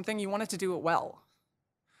to do something, you want it to do it well.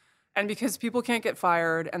 And because people can't get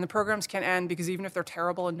fired and the programs can't end because even if they're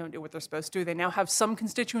terrible and don't do what they're supposed to, they now have some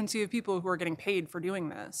constituency of people who are getting paid for doing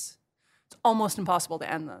this. It's almost impossible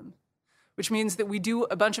to end them, which means that we do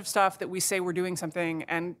a bunch of stuff that we say we're doing something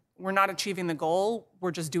and we're not achieving the goal, we're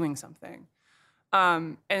just doing something.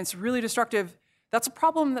 And it's really destructive. That's a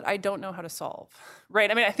problem that I don't know how to solve, right?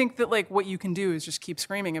 I think that what you can do is just keep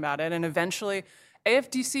screaming about it. And eventually,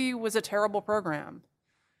 AFDC was a terrible program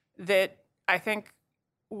that I think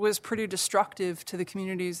was pretty destructive to the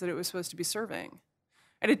communities that it was supposed to be serving.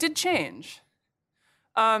 And it did change.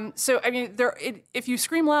 If you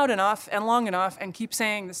scream loud enough and long enough and keep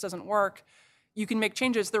saying this doesn't work, you can make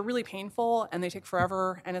changes. They're really painful and they take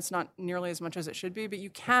forever and it's not nearly as much as it should be, but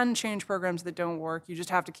you can change programs that don't work. You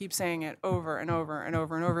just have to keep saying it over and over and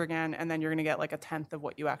over and over again, and then you're gonna get a tenth of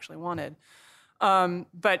what you actually wanted.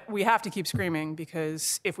 But we have to keep screaming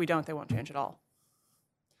because if we don't, they won't change at all.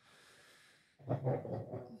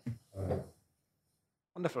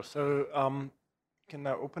 Wonderful. So can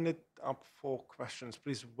now open it up for questions.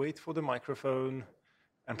 Please wait for the microphone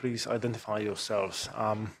and please identify yourselves.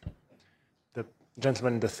 The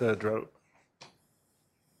gentleman in the third row.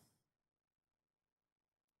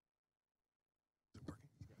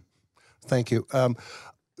 Thank you. I'm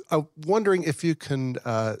wondering if you can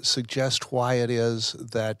suggest why it is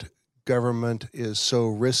that government is so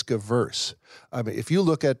risk averse. If you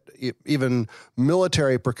look at even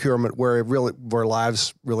military procurement, where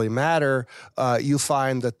lives really matter, you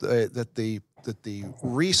find that the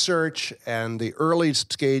research and the early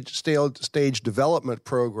stage development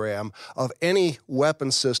program of any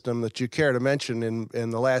weapon system that you care to mention in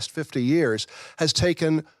the last 50 years has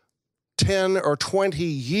taken 10 or 20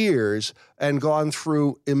 years and gone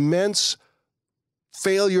through immense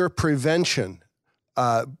failure prevention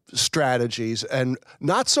strategies and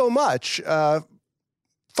not so much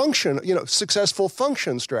successful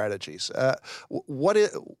function strategies. What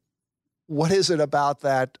is it about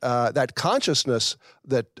that consciousness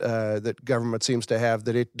that government seems to have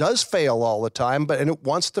that it does fail all the time, and it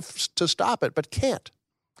wants to stop it but can't?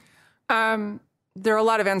 There are a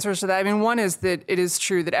lot of answers to that. One is that it is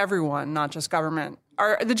true that everyone, not just government,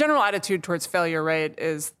 the general attitude towards failure, right,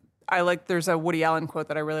 is there's a Woody Allen quote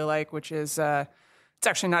that I really like, which is,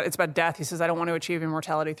 it's about death. He says, I don't want to achieve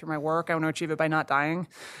immortality through my work. I want to achieve it by not dying.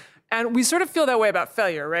 And we sort of feel that way about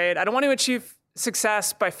failure, right? I don't want to achieve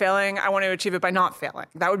success by failing. I want to achieve it by not failing.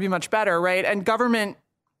 That would be much better, right? And government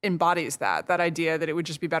embodies that idea that it would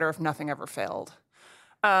just be better if nothing ever failed.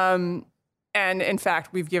 And in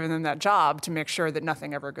fact, we've given them that job to make sure that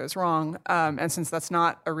nothing ever goes wrong. And since that's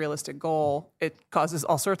not a realistic goal, it causes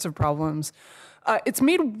all sorts of problems. It's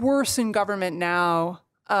made worse in government now,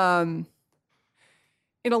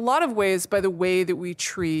 in a lot of ways, by the way that we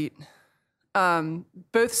treat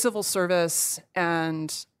both civil service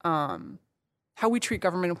and how we treat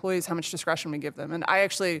government employees, how much discretion we give them. And I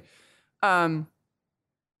actually, the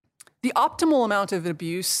optimal amount of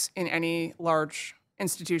abuse in any large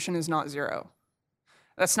institution is not zero.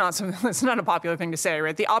 That's not a popular thing to say,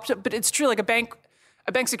 right? But it's true. Like a bank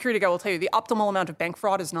security guy will tell you the optimal amount of bank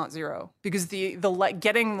fraud is not zero, because getting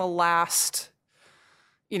the last,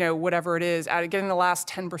 whatever it is, getting the last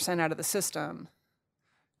 10% out of the system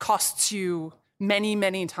costs you many,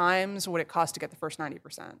 many times what it costs to get the first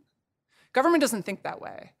 90%. Government doesn't think that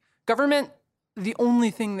way. Government, the only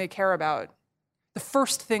thing they care about the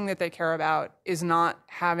first thing that they care about is not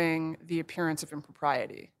having the appearance of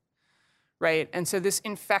impropriety, right? And so this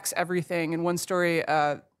infects everything. In one story,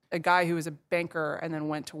 a guy who was a banker and then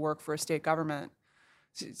went to work for a state government.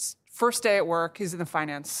 First day at work, he's in the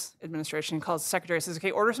finance administration. He calls the secretary, says,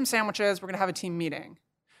 okay, order some sandwiches. We're going to have a team meeting.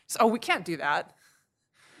 So, oh, we can't do that,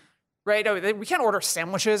 right? Oh, we can't order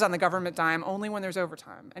sandwiches on the government dime, only when there's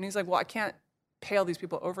overtime. And he's like, well, I can't pay all these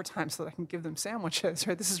people overtime so that I can give them sandwiches,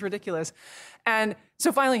 right? This is ridiculous. And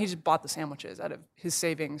so finally, he just bought the sandwiches out of his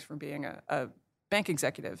savings from being a bank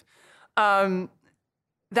executive.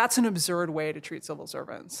 That's an absurd way to treat civil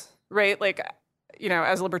servants, right? Like, you know,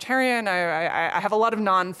 as a libertarian, I have a lot of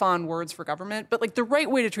non-fond words for government, but like the right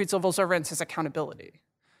way to treat civil servants is accountability.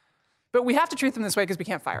 But we have to treat them this way because we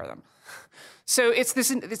can't fire them. So it's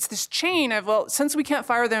this chain of, well, since we can't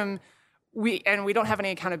fire them, we don't have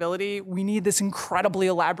any accountability, we need this incredibly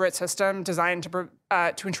elaborate system designed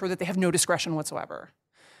to ensure that they have no discretion whatsoever.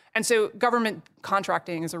 And so government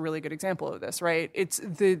contracting is a really good example of this, right? It's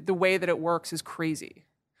the way that it works is crazy.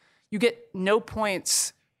 You get no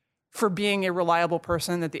points for being a reliable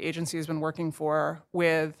person that the agency has been working for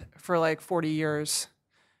like 40 years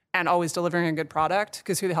and always delivering a good product,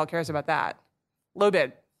 because who the hell cares about that? Low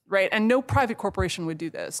bid, right? And no private corporation would do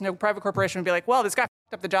this. No private corporation would be like, well, this guy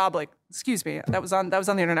f***ed up the job. Like, excuse me, that was on the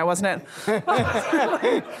internet, wasn't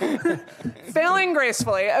it? Failing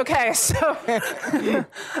gracefully. Okay, so the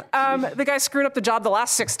guy screwed up the job the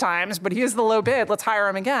last 6 times, but he is the low bid. Let's hire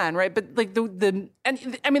him again, right? But like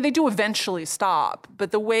they do eventually stop.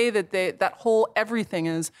 But the way that that whole everything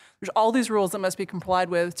is, there's all these rules that must be complied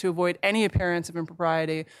with to avoid any appearance of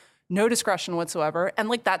impropriety, no discretion whatsoever, and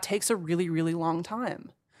like that takes a really, really long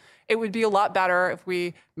time. It would be a lot better if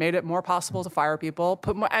we made it more possible to fire people,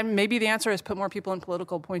 and maybe the answer is put more people in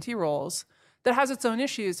political appointee roles. That has its own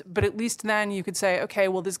issues, but at least then you could say, okay,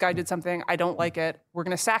 well, this guy did something, I don't like it, we're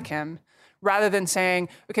going to sack him, rather than saying,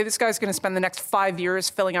 okay, this guy's going to spend the next 5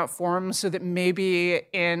 years filling out forms so that maybe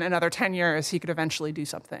in another 10 years he could eventually do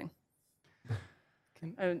something.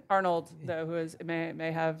 Arnold, though, who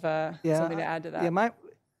may have something to add to that. Yeah,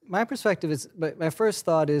 my perspective is, my first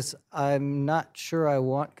thought is, I'm not sure I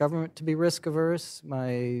want government to be risk averse.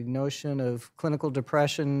 My notion of clinical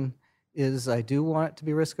depression is I do want it to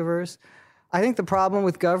be risk averse. I think the problem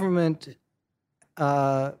with government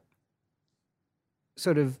sort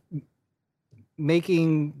of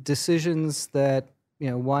making decisions that,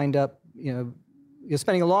 wind up, you're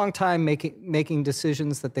spending a long time making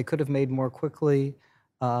decisions that they could have made more quickly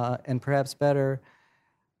and perhaps better.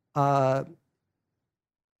 The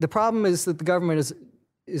problem is that the government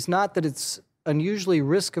is not that it's unusually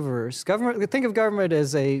risk averse. Think of government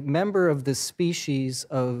as a member of the species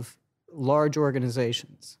of large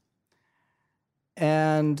organizations.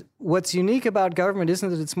 And what's unique about government isn't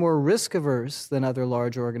that it's more risk averse than other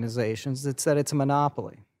large organizations, it's that it's a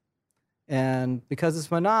monopoly. And because it's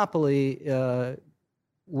a monopoly,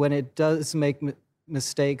 when it does make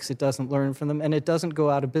mistakes, it doesn't learn from them, and it doesn't go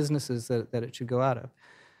out of businesses that it should go out of.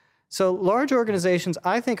 So large organizations,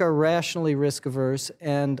 I think, are rationally risk averse,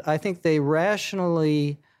 and I think they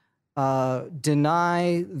rationally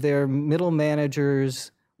deny their middle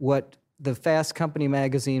managers what the Fast Company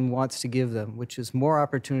magazine wants to give them, which is more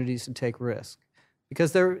opportunities to take risk.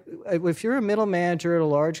 Because if you're a middle manager at a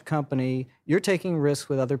large company, you're taking risks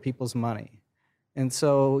with other people's money. And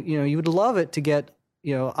so, you would love it to get,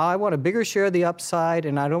 I want a bigger share of the upside,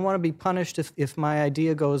 and I don't want to be punished if my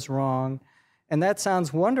idea goes wrong. And that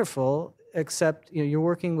sounds wonderful, except you're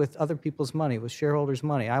working with other people's money, with shareholders'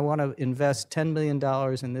 money. I want to invest $10 million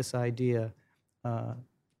in this idea.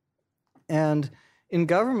 And in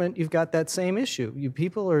government, you've got that same issue.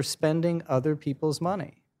 People are spending other people's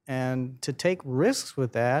money. And to take risks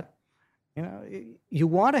with that, you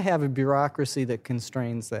want to have a bureaucracy that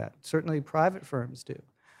constrains that. Certainly private firms do.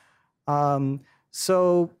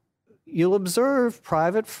 So you'll observe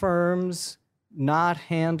private firms not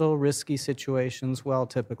handle risky situations well,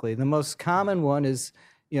 typically. The most common one is,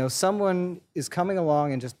 someone is coming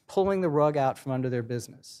along and just pulling the rug out from under their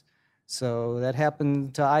business. So that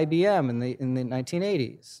happened to IBM in the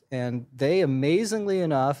 1980s. And they, amazingly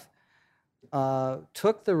enough,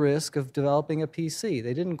 took the risk of developing a PC.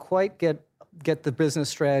 They didn't quite get the business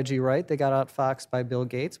strategy right. They got outfoxed by Bill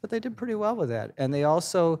Gates, but they did pretty well with that. And they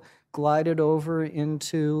also glided over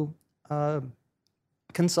into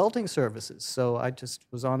consulting services. So I just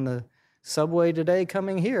was on the subway today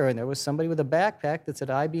coming here, and there was somebody with a backpack that said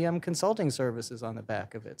IBM Consulting Services on the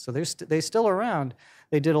back of it. So they're still around.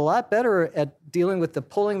 They did a lot better at dealing with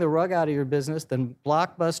pulling the rug out of your business than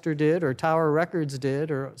Blockbuster did or Tower Records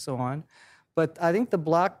did or so on. But I think the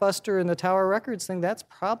Blockbuster and the Tower Records thing, that's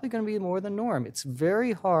probably going to be more the norm. It's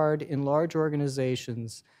very hard in large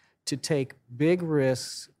organizations to take big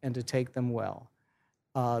risks and to take them well.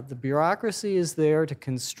 The bureaucracy is there to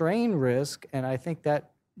constrain risk, and I think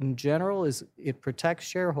that in general it protects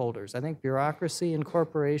shareholders. I think bureaucracy in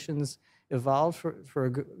corporations evolved for a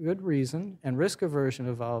good reason, and risk aversion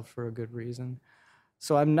evolved for a good reason.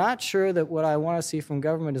 So I'm not sure that what I want to see from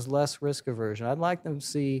government is less risk aversion. I'd like them to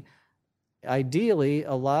see, ideally,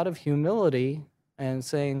 a lot of humility and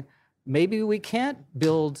saying, maybe we can't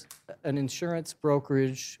build an insurance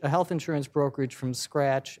brokerage, a health insurance brokerage from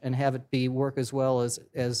scratch and have it work as well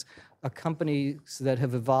as a companies that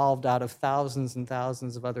have evolved out of thousands and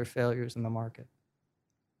thousands of other failures in the market.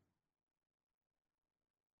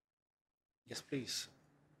 Yes, please.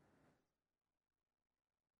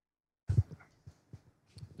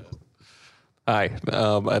 Hi.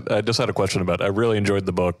 I just had a question about, I really enjoyed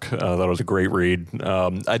the book. That was a great read.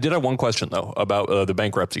 I did have one question, though, about the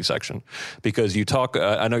bankruptcy section, because you talk,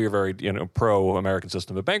 I know you're very pro-American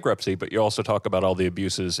system of bankruptcy, but you also talk about all the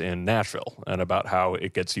abuses in Nashville and about how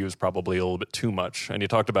it gets used probably a little bit too much. And you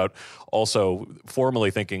talked about also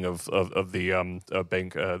formally thinking of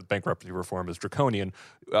the bankruptcy reform as draconian.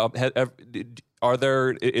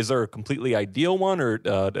 Is there a completely ideal one or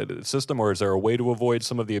system, or is there a way to avoid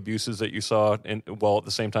some of the abuses that you saw, while at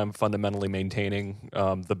the same time fundamentally maintaining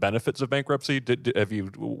the benefits of bankruptcy?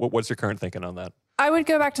 What's your current thinking on that? I would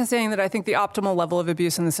go back to saying that I think the optimal level of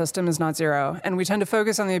abuse in the system is not zero. And we tend to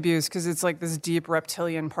focus on the abuse because it's like this deep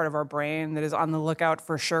reptilian part of our brain that is on the lookout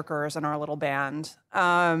for shirkers in our little band.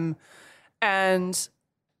 And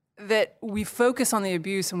that we focus on the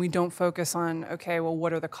abuse and we don't focus on, okay, well,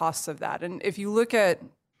 what are the costs of that? And if you look at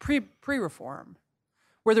pre-reform,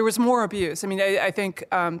 where there was more abuse, I mean, I think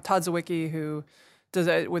Todd Zawicki, who does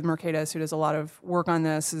it with Mercatus, who does a lot of work on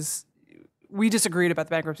this, we disagreed about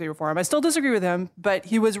the bankruptcy reform. I still disagree with him, but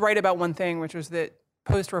he was right about one thing, which was that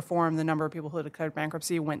post-reform, the number of people who declared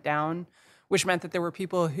bankruptcy went down, which meant that there were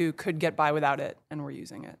people who could get by without it and were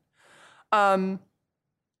using it.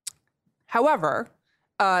 However,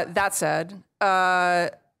 that said,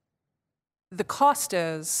 the cost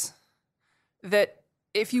is that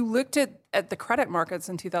if you looked at the credit markets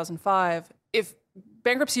in 2005, if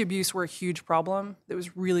bankruptcy abuse were a huge problem that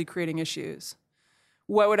was really creating issues,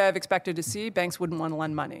 what would I have expected to see? Banks wouldn't want to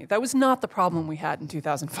lend money. That was not the problem we had in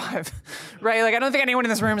 2005, right? Like, I don't think anyone in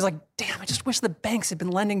this room is like, damn, I just wish the banks had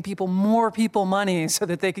been lending more people money so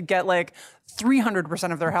that they could get like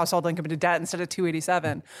 300% of their household income into debt instead of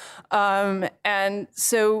 287. And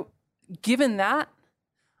so given that,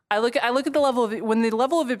 I look at the level of, when the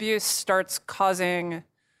level of abuse starts causing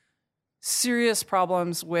serious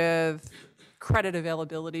problems with credit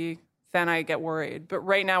availability, then I get worried. But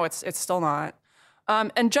right now it's still not.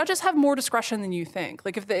 And judges have more discretion than you think.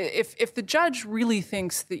 Like if the judge really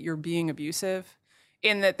thinks that you're being abusive,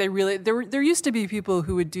 in that there used to be people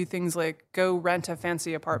who would do things like go rent a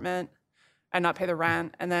fancy apartment and not pay the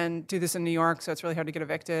rent, and then do this in New York, so it's really hard to get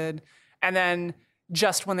evicted. And then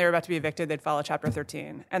just when they were about to be evicted, they'd file a Chapter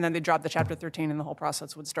 13, and then they'd drop the Chapter 13, and the whole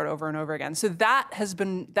process would start over and over again. So that has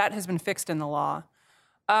been fixed in the law.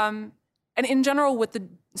 And in general,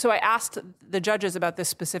 so I asked the judges about this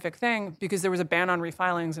specific thing because there was a ban on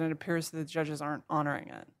refilings, and it appears that the judges aren't honoring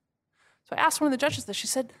it. So I asked one of the judges this. She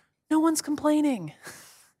said, no one's complaining.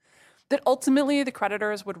 That ultimately the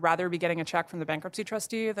creditors would rather be getting a check from the bankruptcy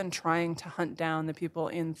trustee than trying to hunt down the people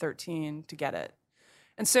in 13 to get it.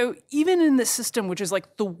 And so even in this system, which is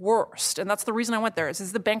like the worst, and that's the reason I went there,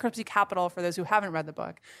 is the bankruptcy capital, for those who haven't read the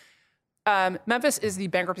book. Memphis is the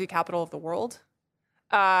bankruptcy capital of the world.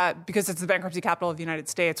 Because it's the bankruptcy capital of the United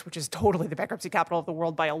States, which is totally the bankruptcy capital of the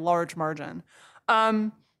world by a large margin.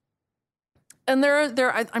 And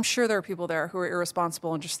I'm sure there are people there who are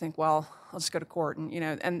irresponsible and just think, well, I'll just go to court, and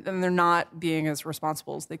and they're not being as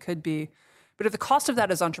responsible as they could be. But if the cost of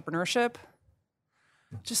that is entrepreneurship,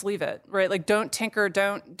 just leave it, right? Like, don't tinker,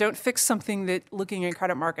 don't fix something that, looking at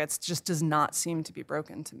credit markets, just does not seem to be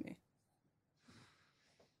broken to me.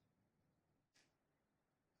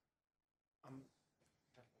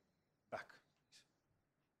 Back.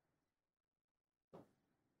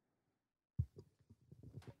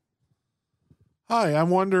 Hi, I'm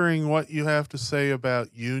wondering what you have to say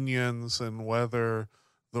about unions and whether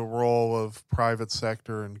the role of private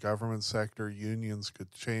sector and government sector unions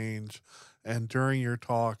could change. And during your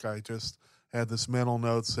talk, I just had this mental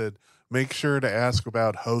note said, make sure to ask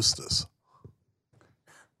about Hostess.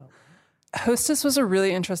 Hostess was a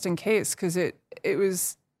really interesting case because it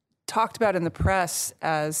was talked about in the press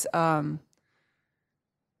as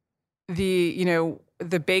the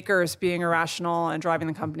bakers being irrational and driving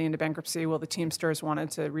the company into bankruptcy. Well, the Teamsters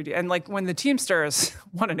wanted to redo, and like when the Teamsters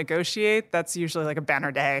want to negotiate, that's usually like a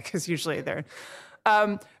banner day because usually they're.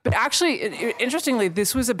 But actually, interestingly,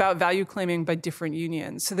 this was about value claiming by different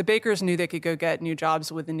unions. So the bakers knew they could go get new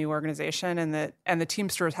jobs with the new organization, and the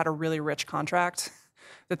Teamsters had a really rich contract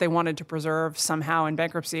that they wanted to preserve somehow in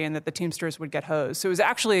bankruptcy, and that the Teamsters would get hosed. So it was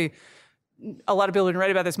actually, a lot of people didn't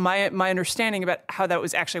write about this. My understanding about how that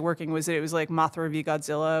was actually working was that it was like Mothra v.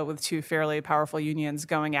 Godzilla with two fairly powerful unions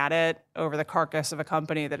going at it over the carcass of a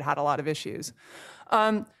company that had a lot of issues.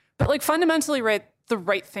 But like fundamentally, right, the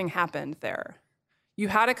right thing happened there. You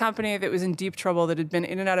had a company that was in deep trouble that had been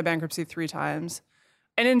in and out of bankruptcy 3 times.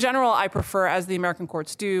 And in general, I prefer, as the American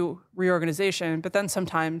courts do, reorganization. But then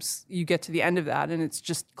sometimes you get to the end of that and it's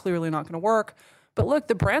just clearly not going to work. But look,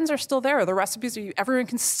 the brands are still there. The recipes are, everyone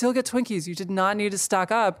can still get Twinkies. You did not need to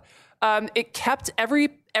stock up. It kept every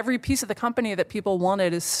piece of the company that people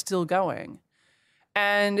wanted is still going.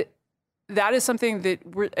 And that is something that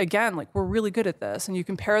we're really good at this. And you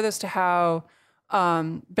compare this to how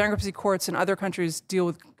bankruptcy courts in other countries deal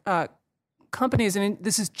with companies. And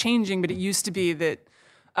this is changing, but it used to be that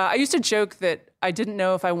I used to joke that I didn't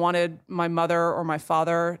know if I wanted my mother or my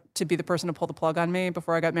father to be the person to pull the plug on me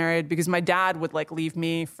before I got married, because my dad would like leave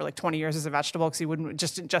me for like 20 years as a vegetable because he wouldn't,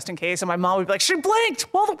 just in case. And my mom would be like, she blinked,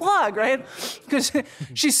 pull the plug, right? Because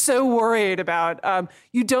she's so worried about,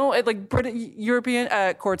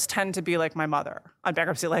 European courts tend to be like my mother on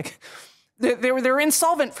bankruptcy. Like they were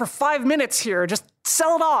insolvent for 5 minutes here. Just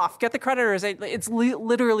sell it off, get the creditors. It's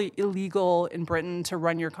literally illegal in Britain to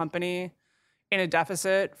run your company in a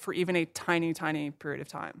deficit for even a tiny, tiny period of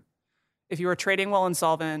time. If you are trading while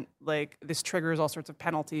insolvent, like this triggers all sorts of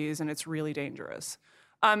penalties and it's really dangerous.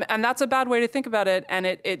 And that's a bad way to think about it, and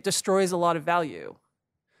it destroys a lot of value.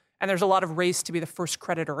 And there's a lot of race to be the first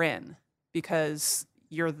creditor in because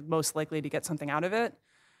you're most likely to get something out of it.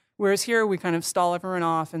 Whereas here we kind of stall everyone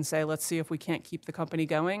off and say, let's see if we can't keep the company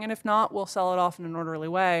going. And if not, we'll sell it off in an orderly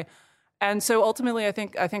way. And so ultimately, I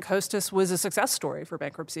think Hostess was a success story for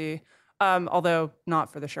bankruptcy. Although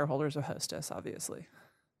not for the shareholders of Hostess, obviously.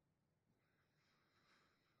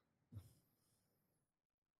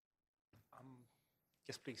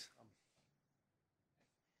 Yes, please.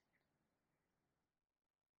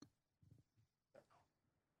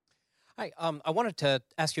 Hi, I wanted to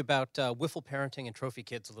ask you about wiffle parenting and trophy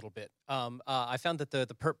kids a little bit. I found that the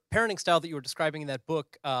parenting style that you were describing in that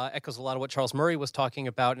book echoes a lot of what Charles Murray was talking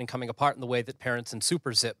about and coming apart in the way that parents in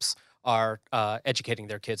super zips are educating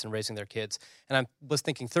their kids and raising their kids. And I was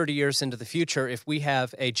thinking 30 years into the future, if we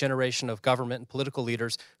have a generation of government and political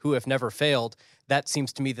leaders who have never failed, that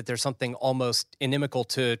seems to me that there's something almost inimical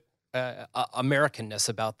to Americanness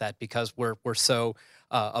about that, because we're so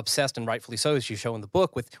obsessed, and rightfully so, as you show in the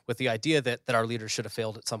book, with the idea that our leaders should have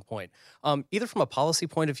failed at some point. Either from a policy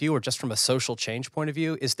point of view or just from a social change point of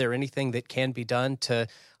view, is there anything that can be done to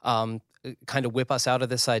kind of whip us out of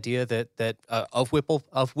this idea of wiffle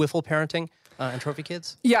parenting and trophy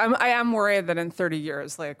kids? Yeah, I am worried that in 30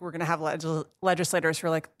 years, like we're going to have legislators who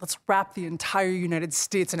are like, let's wrap the entire United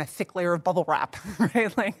States in a thick layer of bubble wrap,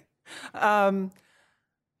 right? Like,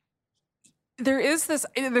 there is this.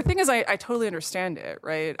 The thing is, I totally understand it,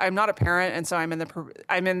 right? I'm not a parent, and so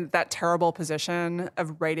I'm in that terrible position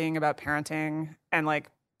of writing about parenting and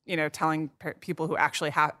like, telling people who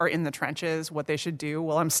actually are in the trenches what they should do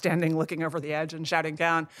while I'm standing looking over the edge and shouting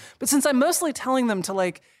down. But since I'm mostly telling them to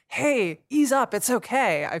like, hey, ease up, it's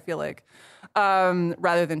okay, I feel like,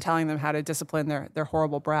 rather than telling them how to discipline their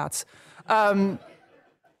horrible brats.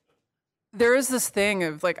 There is this thing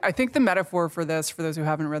of like, I think the metaphor for this, for those who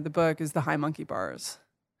haven't read the book, is the high monkey bars.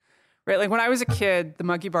 Right? Like when I was a kid, the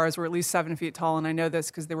monkey bars were at least 7 feet tall, and I know this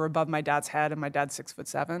because they were above my dad's head, and my dad's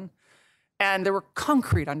 6'7". And there were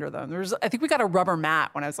concrete under them. I think we got a rubber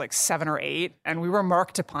mat when I was like 7 or 8, and we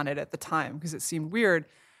remarked upon it at the time because it seemed weird.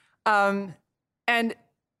 And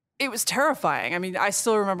it was terrifying. I mean, I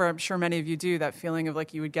still remember, I'm sure many of you do, that feeling of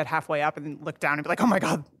like you would get halfway up and look down and be like, oh my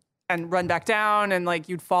God, and run back down, and like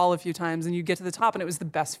you'd fall a few times and you'd get to the top, and it was the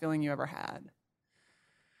best feeling you ever had.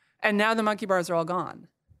 And now the monkey bars are all gone,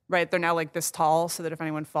 right? They're now like this tall so that if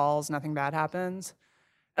anyone falls, nothing bad happens.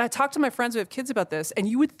 And I talked to my friends who have kids about this, and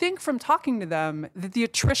you would think from talking to them that the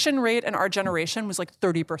attrition rate in our generation was like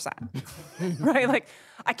 30%, right? Like,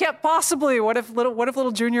 I can't possibly, what if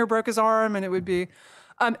little Junior broke his arm, and it would be,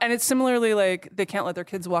 and it's similarly like they can't let their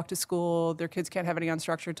kids walk to school, their kids can't have any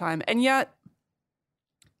unstructured time, and yet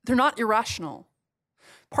they're not irrational.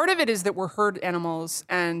 Part of it is that we're herd animals,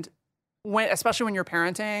 and especially when you're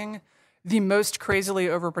parenting, the most crazily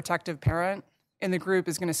overprotective parent in the group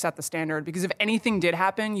is going to set the standard, because if anything did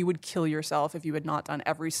happen, you would kill yourself if you had not done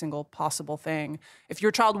every single possible thing. If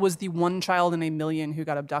your child was the one child in a million who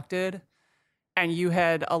got abducted and you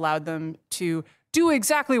had allowed them to do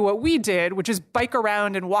exactly what we did, which is bike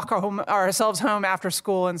around and walk ourselves home after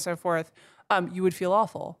school and so forth, you would feel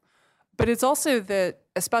awful. But it's also that,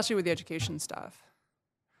 especially with the education stuff,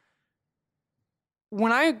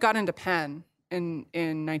 when I got into Penn in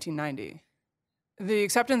 1990, the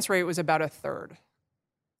acceptance rate was about a third.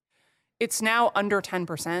 It's now under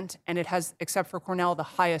 10%, and it has, except for Cornell, the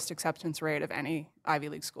highest acceptance rate of any Ivy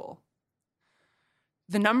League school.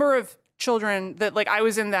 The number of children that, like, I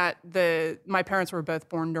was in that, my parents were both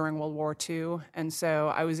born during World War II, and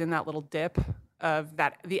so I was in that little dip of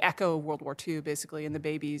that, the echo of World War II, basically, in the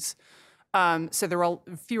babies. So there were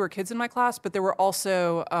fewer kids in my class, but there were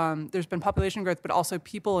also, there's been population growth, but also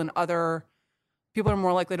people are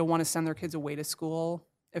more likely to want to send their kids away to school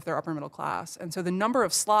if they're upper middle class. And so the number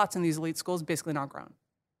of slots in these elite schools basically not grown.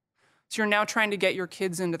 So you're now trying to get your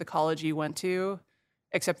kids into the college you went to,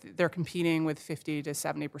 except they're competing with 50 to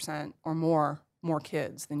 70% or more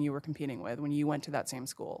kids than you were competing with when you went to that same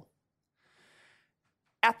school.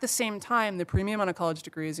 At the same time, the premium on a college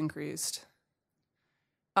degree is increased.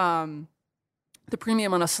 The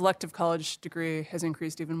premium on a selective college degree has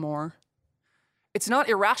increased even more. It's not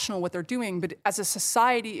irrational what they're doing, but as a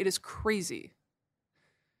society, it is crazy.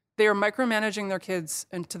 They are micromanaging their kids,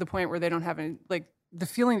 and to the point where they don't have any, like, the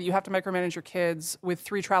feeling that you have to micromanage your kids with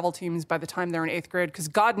 3 travel teams by the time they're in 8th grade, because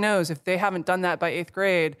God knows if they haven't done that by 8th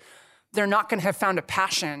grade, they're not going to have found a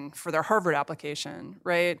passion for their Harvard application,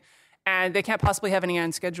 right? And they can't possibly have any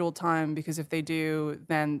unscheduled time, because if they do,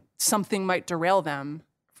 then something might derail them.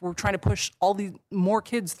 If we're trying to push all these more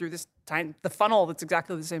kids through this the funnel that's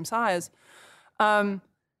exactly the same size.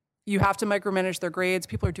 You have to micromanage their grades.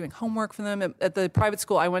 People are doing homework for them. At the private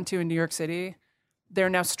school I went to in New York City, they're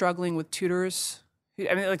now struggling with tutors.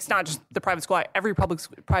 I mean, it's not just the private school. Every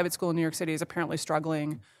private school in New York City is apparently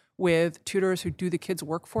struggling with tutors who do the kids'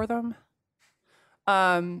 work for them.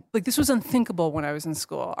 Like, this was unthinkable when I was in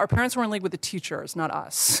school. Our parents were in league with the teachers, not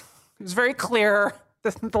us. It was very clear.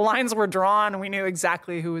 The lines were drawn, and we knew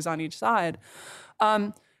exactly who was on each side.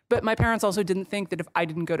 But my parents also didn't think that if I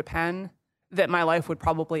didn't go to Penn, that my life would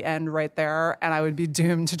probably end right there, and I would be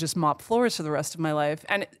doomed to just mop floors for the rest of my life.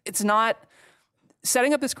 And it's not,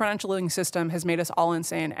 setting up this credentialing system has made us all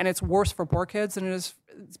insane, and it's worse for poor kids than it's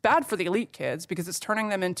bad for the elite kids, because it's turning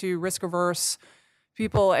them into risk-averse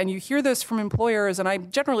people. And you hear this from employers, and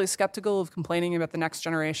I'm generally skeptical of complaining about the next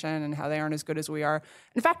generation and how they aren't as good as we are.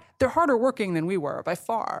 In fact, they're harder working than we were, by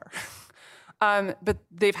far. But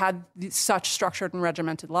they've had such structured and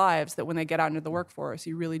regimented lives that when they get out into the workforce,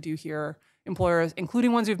 you really do hear employers,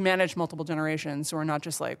 including ones who've managed multiple generations, who are not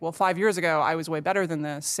just like, well, 5 years ago, I was way better than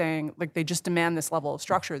this, saying, like, they just demand this level of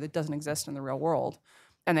structure that doesn't exist in the real world,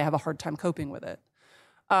 and they have a hard time coping with it.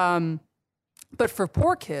 But for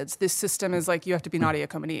poor kids, this system is like, you have to be Nadia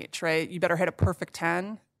Comaneci, right? You better hit a perfect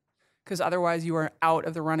 10, because otherwise you are out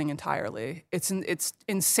of the running entirely. It's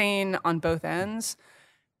insane on both ends.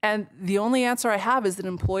 And the only answer I have is that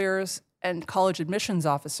employers and college admissions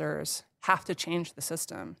officers have to change the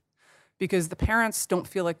system, because the parents don't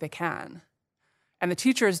feel like they can. And the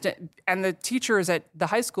teachers at the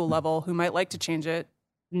high school level who might like to change it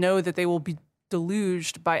know that they will be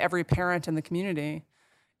deluged by every parent in the community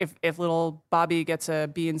if little Bobby gets a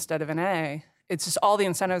B instead of an A. It's just all the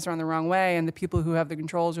incentives are on the wrong way, and the people who have the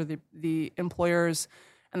controls are the employers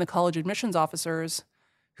and the college admissions officers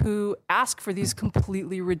who ask for these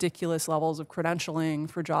completely ridiculous levels of credentialing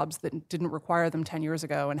for jobs that didn't require them 10 years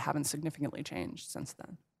ago and haven't significantly changed since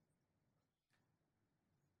then.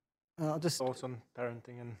 I'll just Thoughts on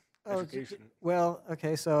parenting and education? Well,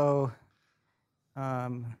 okay, so I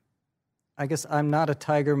guess I'm not a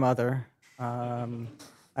tiger mother.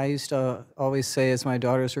 I used to always say as my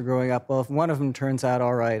daughters were growing up, well, if one of them turns out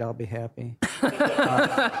all right, I'll be happy.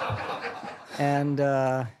 And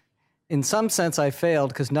in some sense, I failed,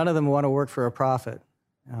 because none of them want to work for a profit.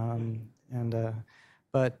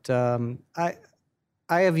 But I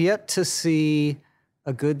have yet to see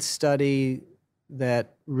a good study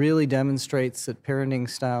that really demonstrates that parenting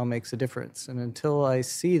style makes a difference. And until I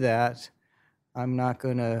see that, I'm not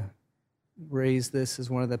going to raise this as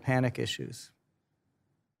one of the panic issues.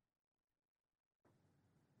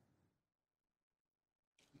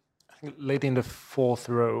 I think lady in the 4th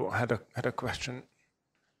row had a question.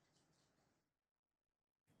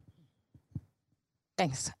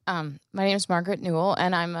 Thanks. My name is Margaret Newell,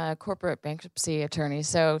 and I'm a corporate bankruptcy attorney.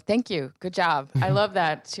 So thank you. Good job. I love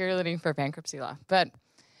that, cheerleading for bankruptcy law. But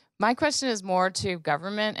my question is more to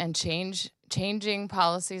government and change changing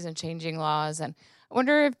policies and changing laws. And I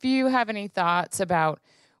wonder if you have any thoughts about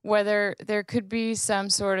whether there could be some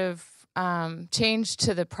sort of change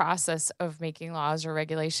to the process of making laws or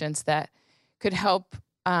regulations that could help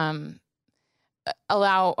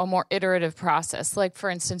allow a more iterative process, like, for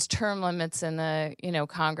instance, term limits in the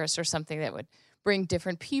Congress or something that would bring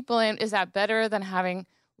different people in. Is that better than having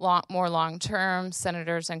more long-term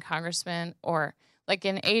senators and congressmen? Or like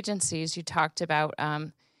in agencies, you talked about,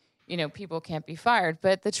 people can't be fired.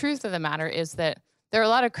 But the truth of the matter is that there are a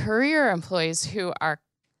lot of career employees who are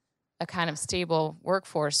a kind of stable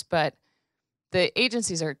workforce, but the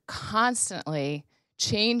agencies are constantly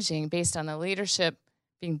changing based on the leadership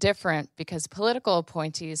being different, because political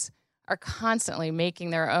appointees are constantly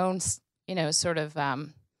making their own, sort of,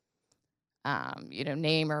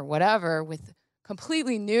 name or whatever with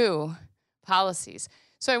completely new policies.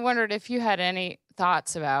 So I wondered if you had any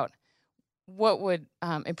thoughts about what would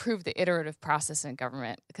improve the iterative process in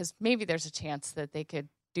government, because maybe there's a chance that they could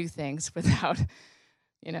do things without,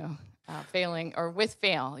 failing, or with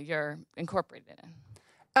fail, you're incorporated in.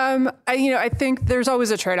 I think there's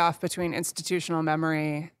always a trade-off between institutional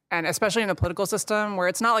memory and, especially in a political system, where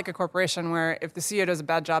it's not like a corporation where if the CEO does a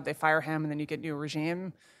bad job, they fire him and then you get a new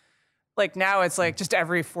regime. Like now it's like just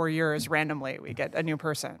every 4 years randomly we get a new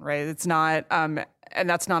person, right? It's not, and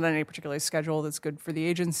that's not on any particular schedule that's good for the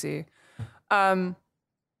agency.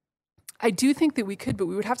 I do think that we could, but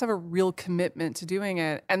we would have to have a real commitment to doing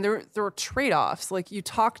it. And there are trade-offs. Like when you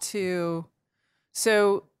talk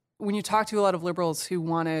to a lot of liberals who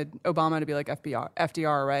wanted Obama to be like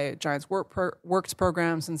FDR, right? Giants works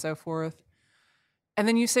programs and so forth. And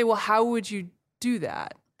then you say, well, how would you do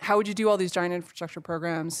that? How would you do all these giant infrastructure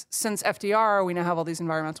programs? Since FDR, we now have all these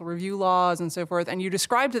environmental review laws and so forth. And you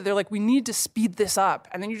described it, they're like, we need to speed this up.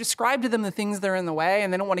 And then you describe to them the things that are in the way,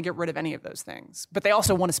 and they don't want to get rid of any of those things. But they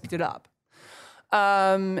also want to speed it up.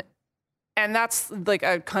 And that's like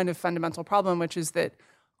a kind of fundamental problem, which is that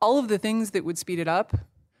all of the things that would speed it up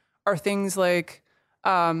are things like,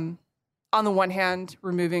 on the one hand,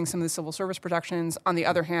 removing some of the civil service protections, on the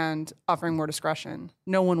other hand, offering more discretion.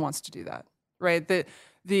 No one wants to do that, right?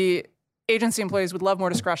 The agency employees would love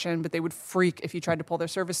more discretion, but they would freak if you tried to pull their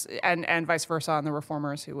service, and vice versa on the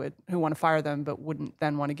reformers who want to fire them but wouldn't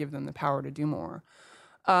then want to give them the power to do more.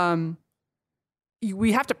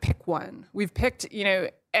 We have to pick one. We've picked,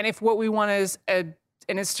 and if what we want is an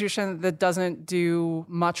institution that doesn't do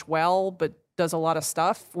much well but does a lot of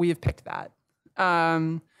stuff, we have picked that.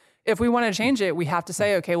 If we want to change it, we have to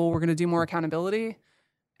say, okay, well, we're going to do more accountability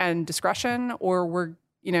and discretion, or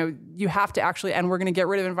you have to actually, and we're going to get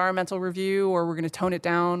rid of environmental review, or we're going to tone it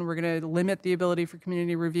down. We're going to limit the ability for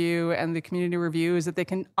community review, and the community review is that they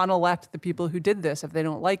can unelect the people who did this if they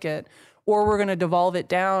don't like it, or we're going to devolve it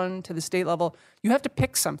down to the state level. You have to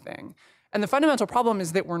pick something. And the fundamental problem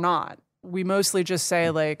is that we're not. We mostly just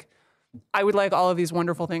say, like, I would like all of these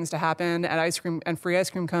wonderful things to happen at ice cream and free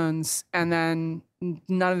ice cream cones, and then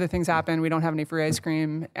none of the things happen. We don't have any free ice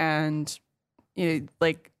cream. And the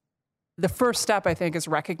first step, I think, is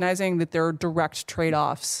recognizing that there are direct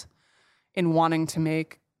trade-offs in wanting to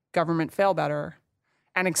make government fail better,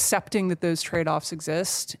 and accepting that those trade-offs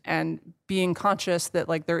exist, and being conscious that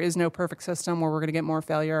there is no perfect system where we're going to get more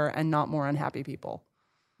failure and not more unhappy people.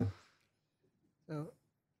 So,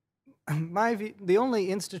 the only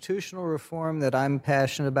institutional reform that I'm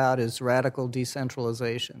passionate about is radical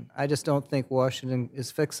decentralization. I just don't think Washington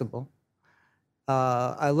is fixable.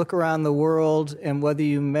 I look around the world, and whether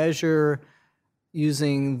you measure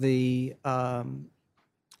using the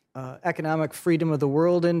Economic Freedom of the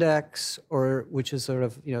World Index, or which is sort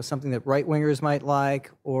of something that right-wingers might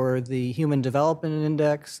like, or the Human Development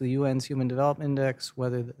Index, the UN's Human Development Index,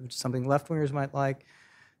 whether it's something left-wingers might like,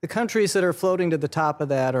 the countries that are floating to the top of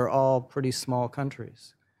that are all pretty small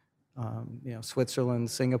countries. Switzerland,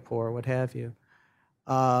 Singapore, what have you.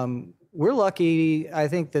 We're lucky, I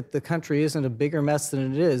think, that the country isn't a bigger mess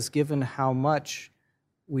than it is, given how much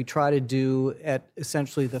we try to do at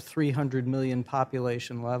essentially the 300 million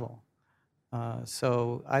population level.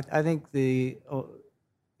 So I think the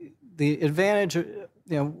advantage,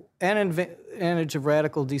 advantage of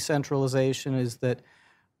radical decentralization is that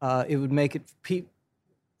it would make it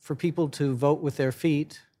for people to vote with their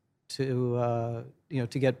feet to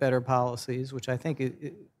get better policies, which I think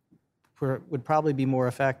would probably be more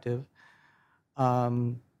effective.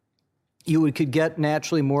 You could get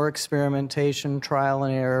naturally more experimentation, trial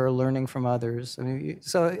and error, learning from others.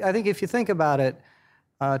 So I think if you think about it,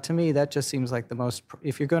 to me, that just seems like the most,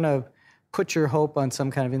 if you're going to put your hope on some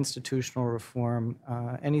kind of institutional reform,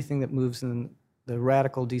 anything that moves in the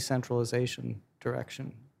radical decentralization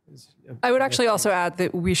direction I would actually also add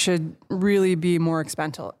that we should really be more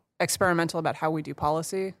experimental about how we do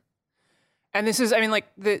policy. And this is, I mean, like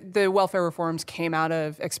the welfare reforms came out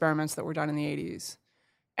of experiments that were done in the 80s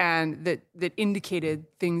and that indicated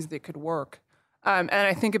things that could work. And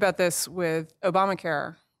I think about this with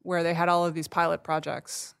Obamacare, where they had all of these pilot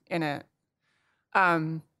projects in it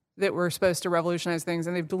that were supposed to revolutionize things,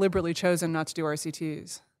 and they've deliberately chosen not to do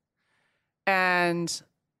RCTs. And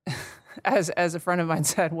as a friend of mine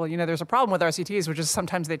said, well, there's a problem with RCTs, which is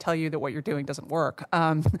sometimes they tell you that what you're doing doesn't work.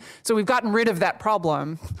 So we've gotten rid of that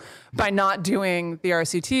problem by not doing the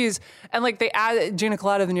RCTs. And like Gina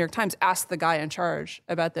Collado of the New York Times asked the guy in charge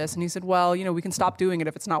about this, and he said, well, we can stop doing it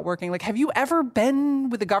if it's not working. Like, have you ever been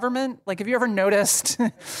with the government? Like, have you ever noticed?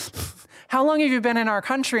 How long have you been in our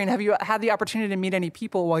country, and have you had the opportunity to meet any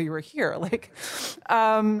people while you were here? Like,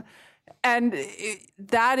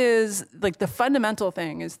 that is like the fundamental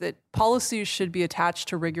thing is that policies should be attached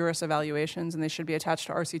to rigorous evaluations, and they should be attached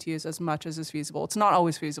to RCTs as much as is feasible. It's not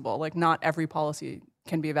always feasible. Like, not every policy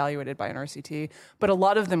can be evaluated by an RCT, but a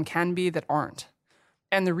lot of them can be that aren't.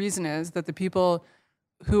 And the reason is that the people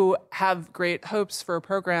who have great hopes for a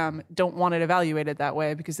program don't want it evaluated that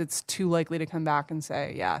way because it's too likely to come back and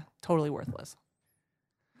say, yeah, totally worthless.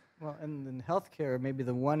 Well, and in healthcare, maybe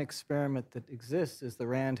the one experiment that exists is the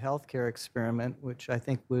RAND healthcare experiment, which I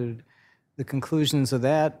think the conclusions of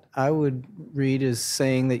that I would read as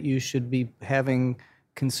saying that you should be having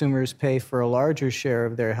consumers pay for a larger share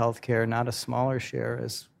of their healthcare, not a smaller share,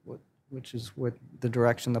 which is what the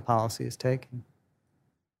direction the policy is taking.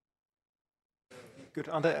 Good.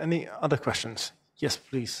 Are there any other questions? Yes,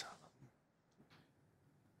 please.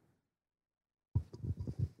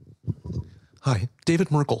 Hi, David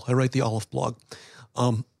Merkel. I write the Olive blog.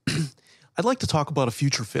 I'd like to talk about a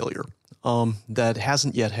future failure that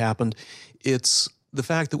hasn't yet happened. It's the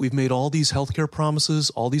fact that we've made all these healthcare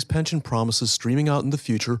promises, all these pension promises streaming out in the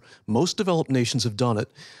future. Most developed nations have done it.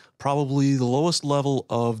 Probably the lowest level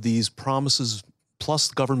of these promises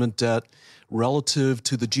plus government debt relative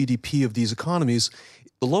to the GDP of these economies,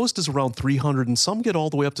 the lowest is around 300, and some get all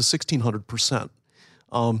the way up to 1,600%.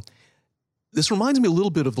 This reminds me a little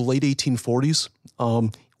bit of the late 1840s,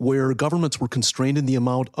 where governments were constrained in the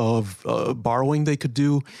amount of borrowing they could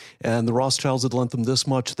do, and the Rothschilds had lent them this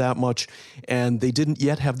much, that much, and they didn't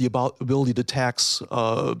yet have the ability to tax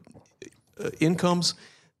incomes.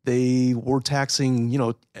 They were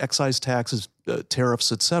taxing, excise taxes,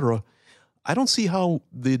 tariffs, etc. I don't see how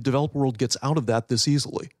the developed world gets out of that this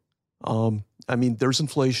easily. There's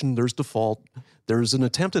inflation, there's default, there's an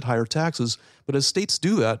attempt at higher taxes, but as states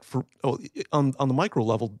do that on the micro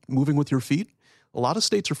level, moving with your feet, a lot of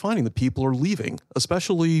states are finding that people are leaving,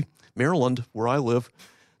 especially Maryland, where I live.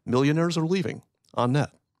 Millionaires are leaving on net.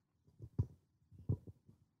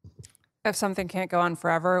 If something can't go on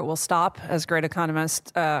forever, it will stop, as great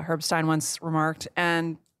economist Herb Stein once remarked.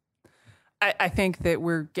 And I think that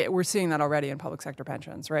we're seeing that already in public sector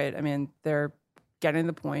pensions, right? I mean, they're getting to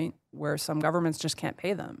the point where some governments just can't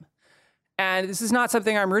pay them. And this is not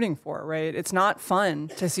something I'm rooting for, right? It's not fun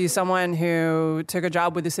to see someone who took a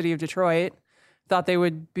job with the city of Detroit, thought they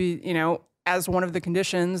would be, as one of the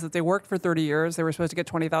conditions that they worked for 30 years, they were supposed to get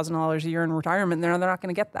 $20,000 a year in retirement, and they're not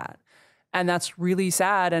going to get that. And that's really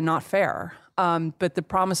sad and not fair. But the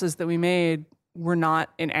promises that we made were not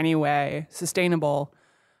in any way sustainable,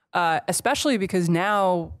 especially because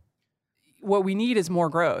now what we need is more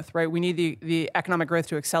growth, right? We need the economic growth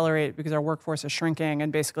to accelerate because our workforce is shrinking,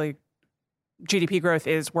 and basically GDP growth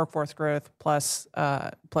is workforce growth plus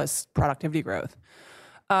productivity growth.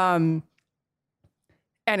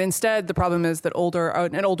 And instead, the problem is that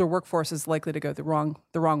an older workforce is likely to go the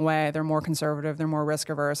wrong way. They're more conservative. They're more risk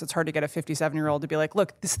averse. It's hard to get a 57-year-old to be like,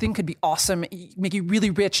 look, this thing could be awesome, make you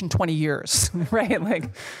really rich in 20 years, right? Like,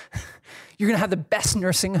 you're going to have the best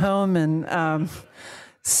nursing home. And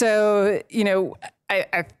so,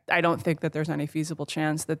 I don't think that there's any feasible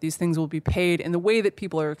chance that these things will be paid in the way that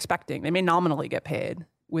people are expecting. They may nominally get paid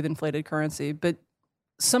with inflated currency, but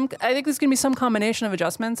I think there's going to be some combination of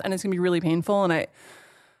adjustments, and it's going to be really painful. And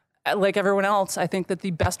like everyone else, I think that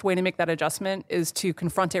the best way to make that adjustment is to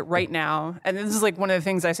confront it right now. And this is like one of the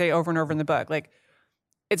things I say over and over in the book. Like,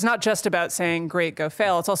 it's not just about saying, great, go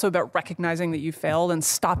fail. It's also about recognizing that you failed and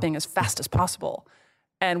stopping as fast as possible.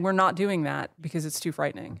 And we're not doing that because it's too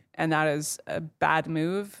frightening. And that is a bad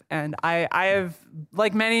move. And I have,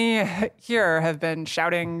 like many here, have been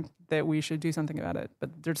shouting that we should do something about it.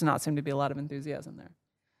 But there does not seem to be a lot of enthusiasm there.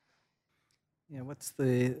 Yeah,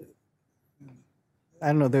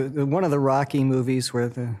 I don't know, one of the Rocky movies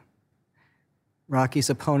where Rocky's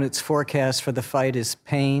opponent's forecast for the fight is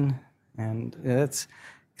pain. And that's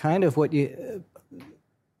kind of what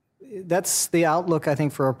that's the outlook, I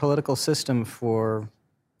think, for our political system for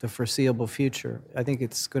the foreseeable future. I think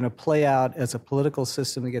it's going to play out as a political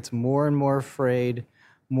system that gets more and more afraid,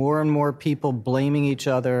 more and more people blaming each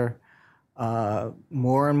other,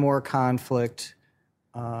 more and more conflict.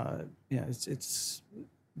 It's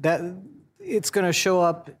going to show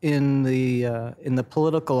up in the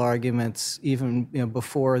political arguments even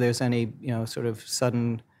before there's any sort of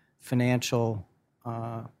sudden financial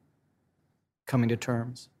coming to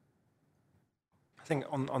terms. I think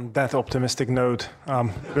on that optimistic note,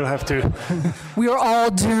 we'll have to. We are all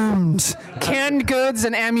doomed. Canned goods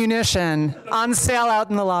and ammunition on sale out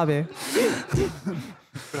in the lobby.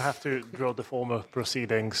 We'll have to draw the formal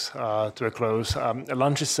proceedings to a close.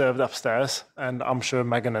 Lunch is served upstairs, and I'm sure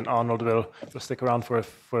Megan and Arnold will stick around for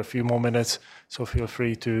a few more minutes. So feel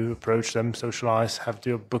free to approach them, socialize, have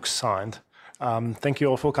your books signed. Thank you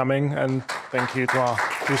all for coming, and thank you to our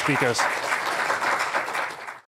two speakers.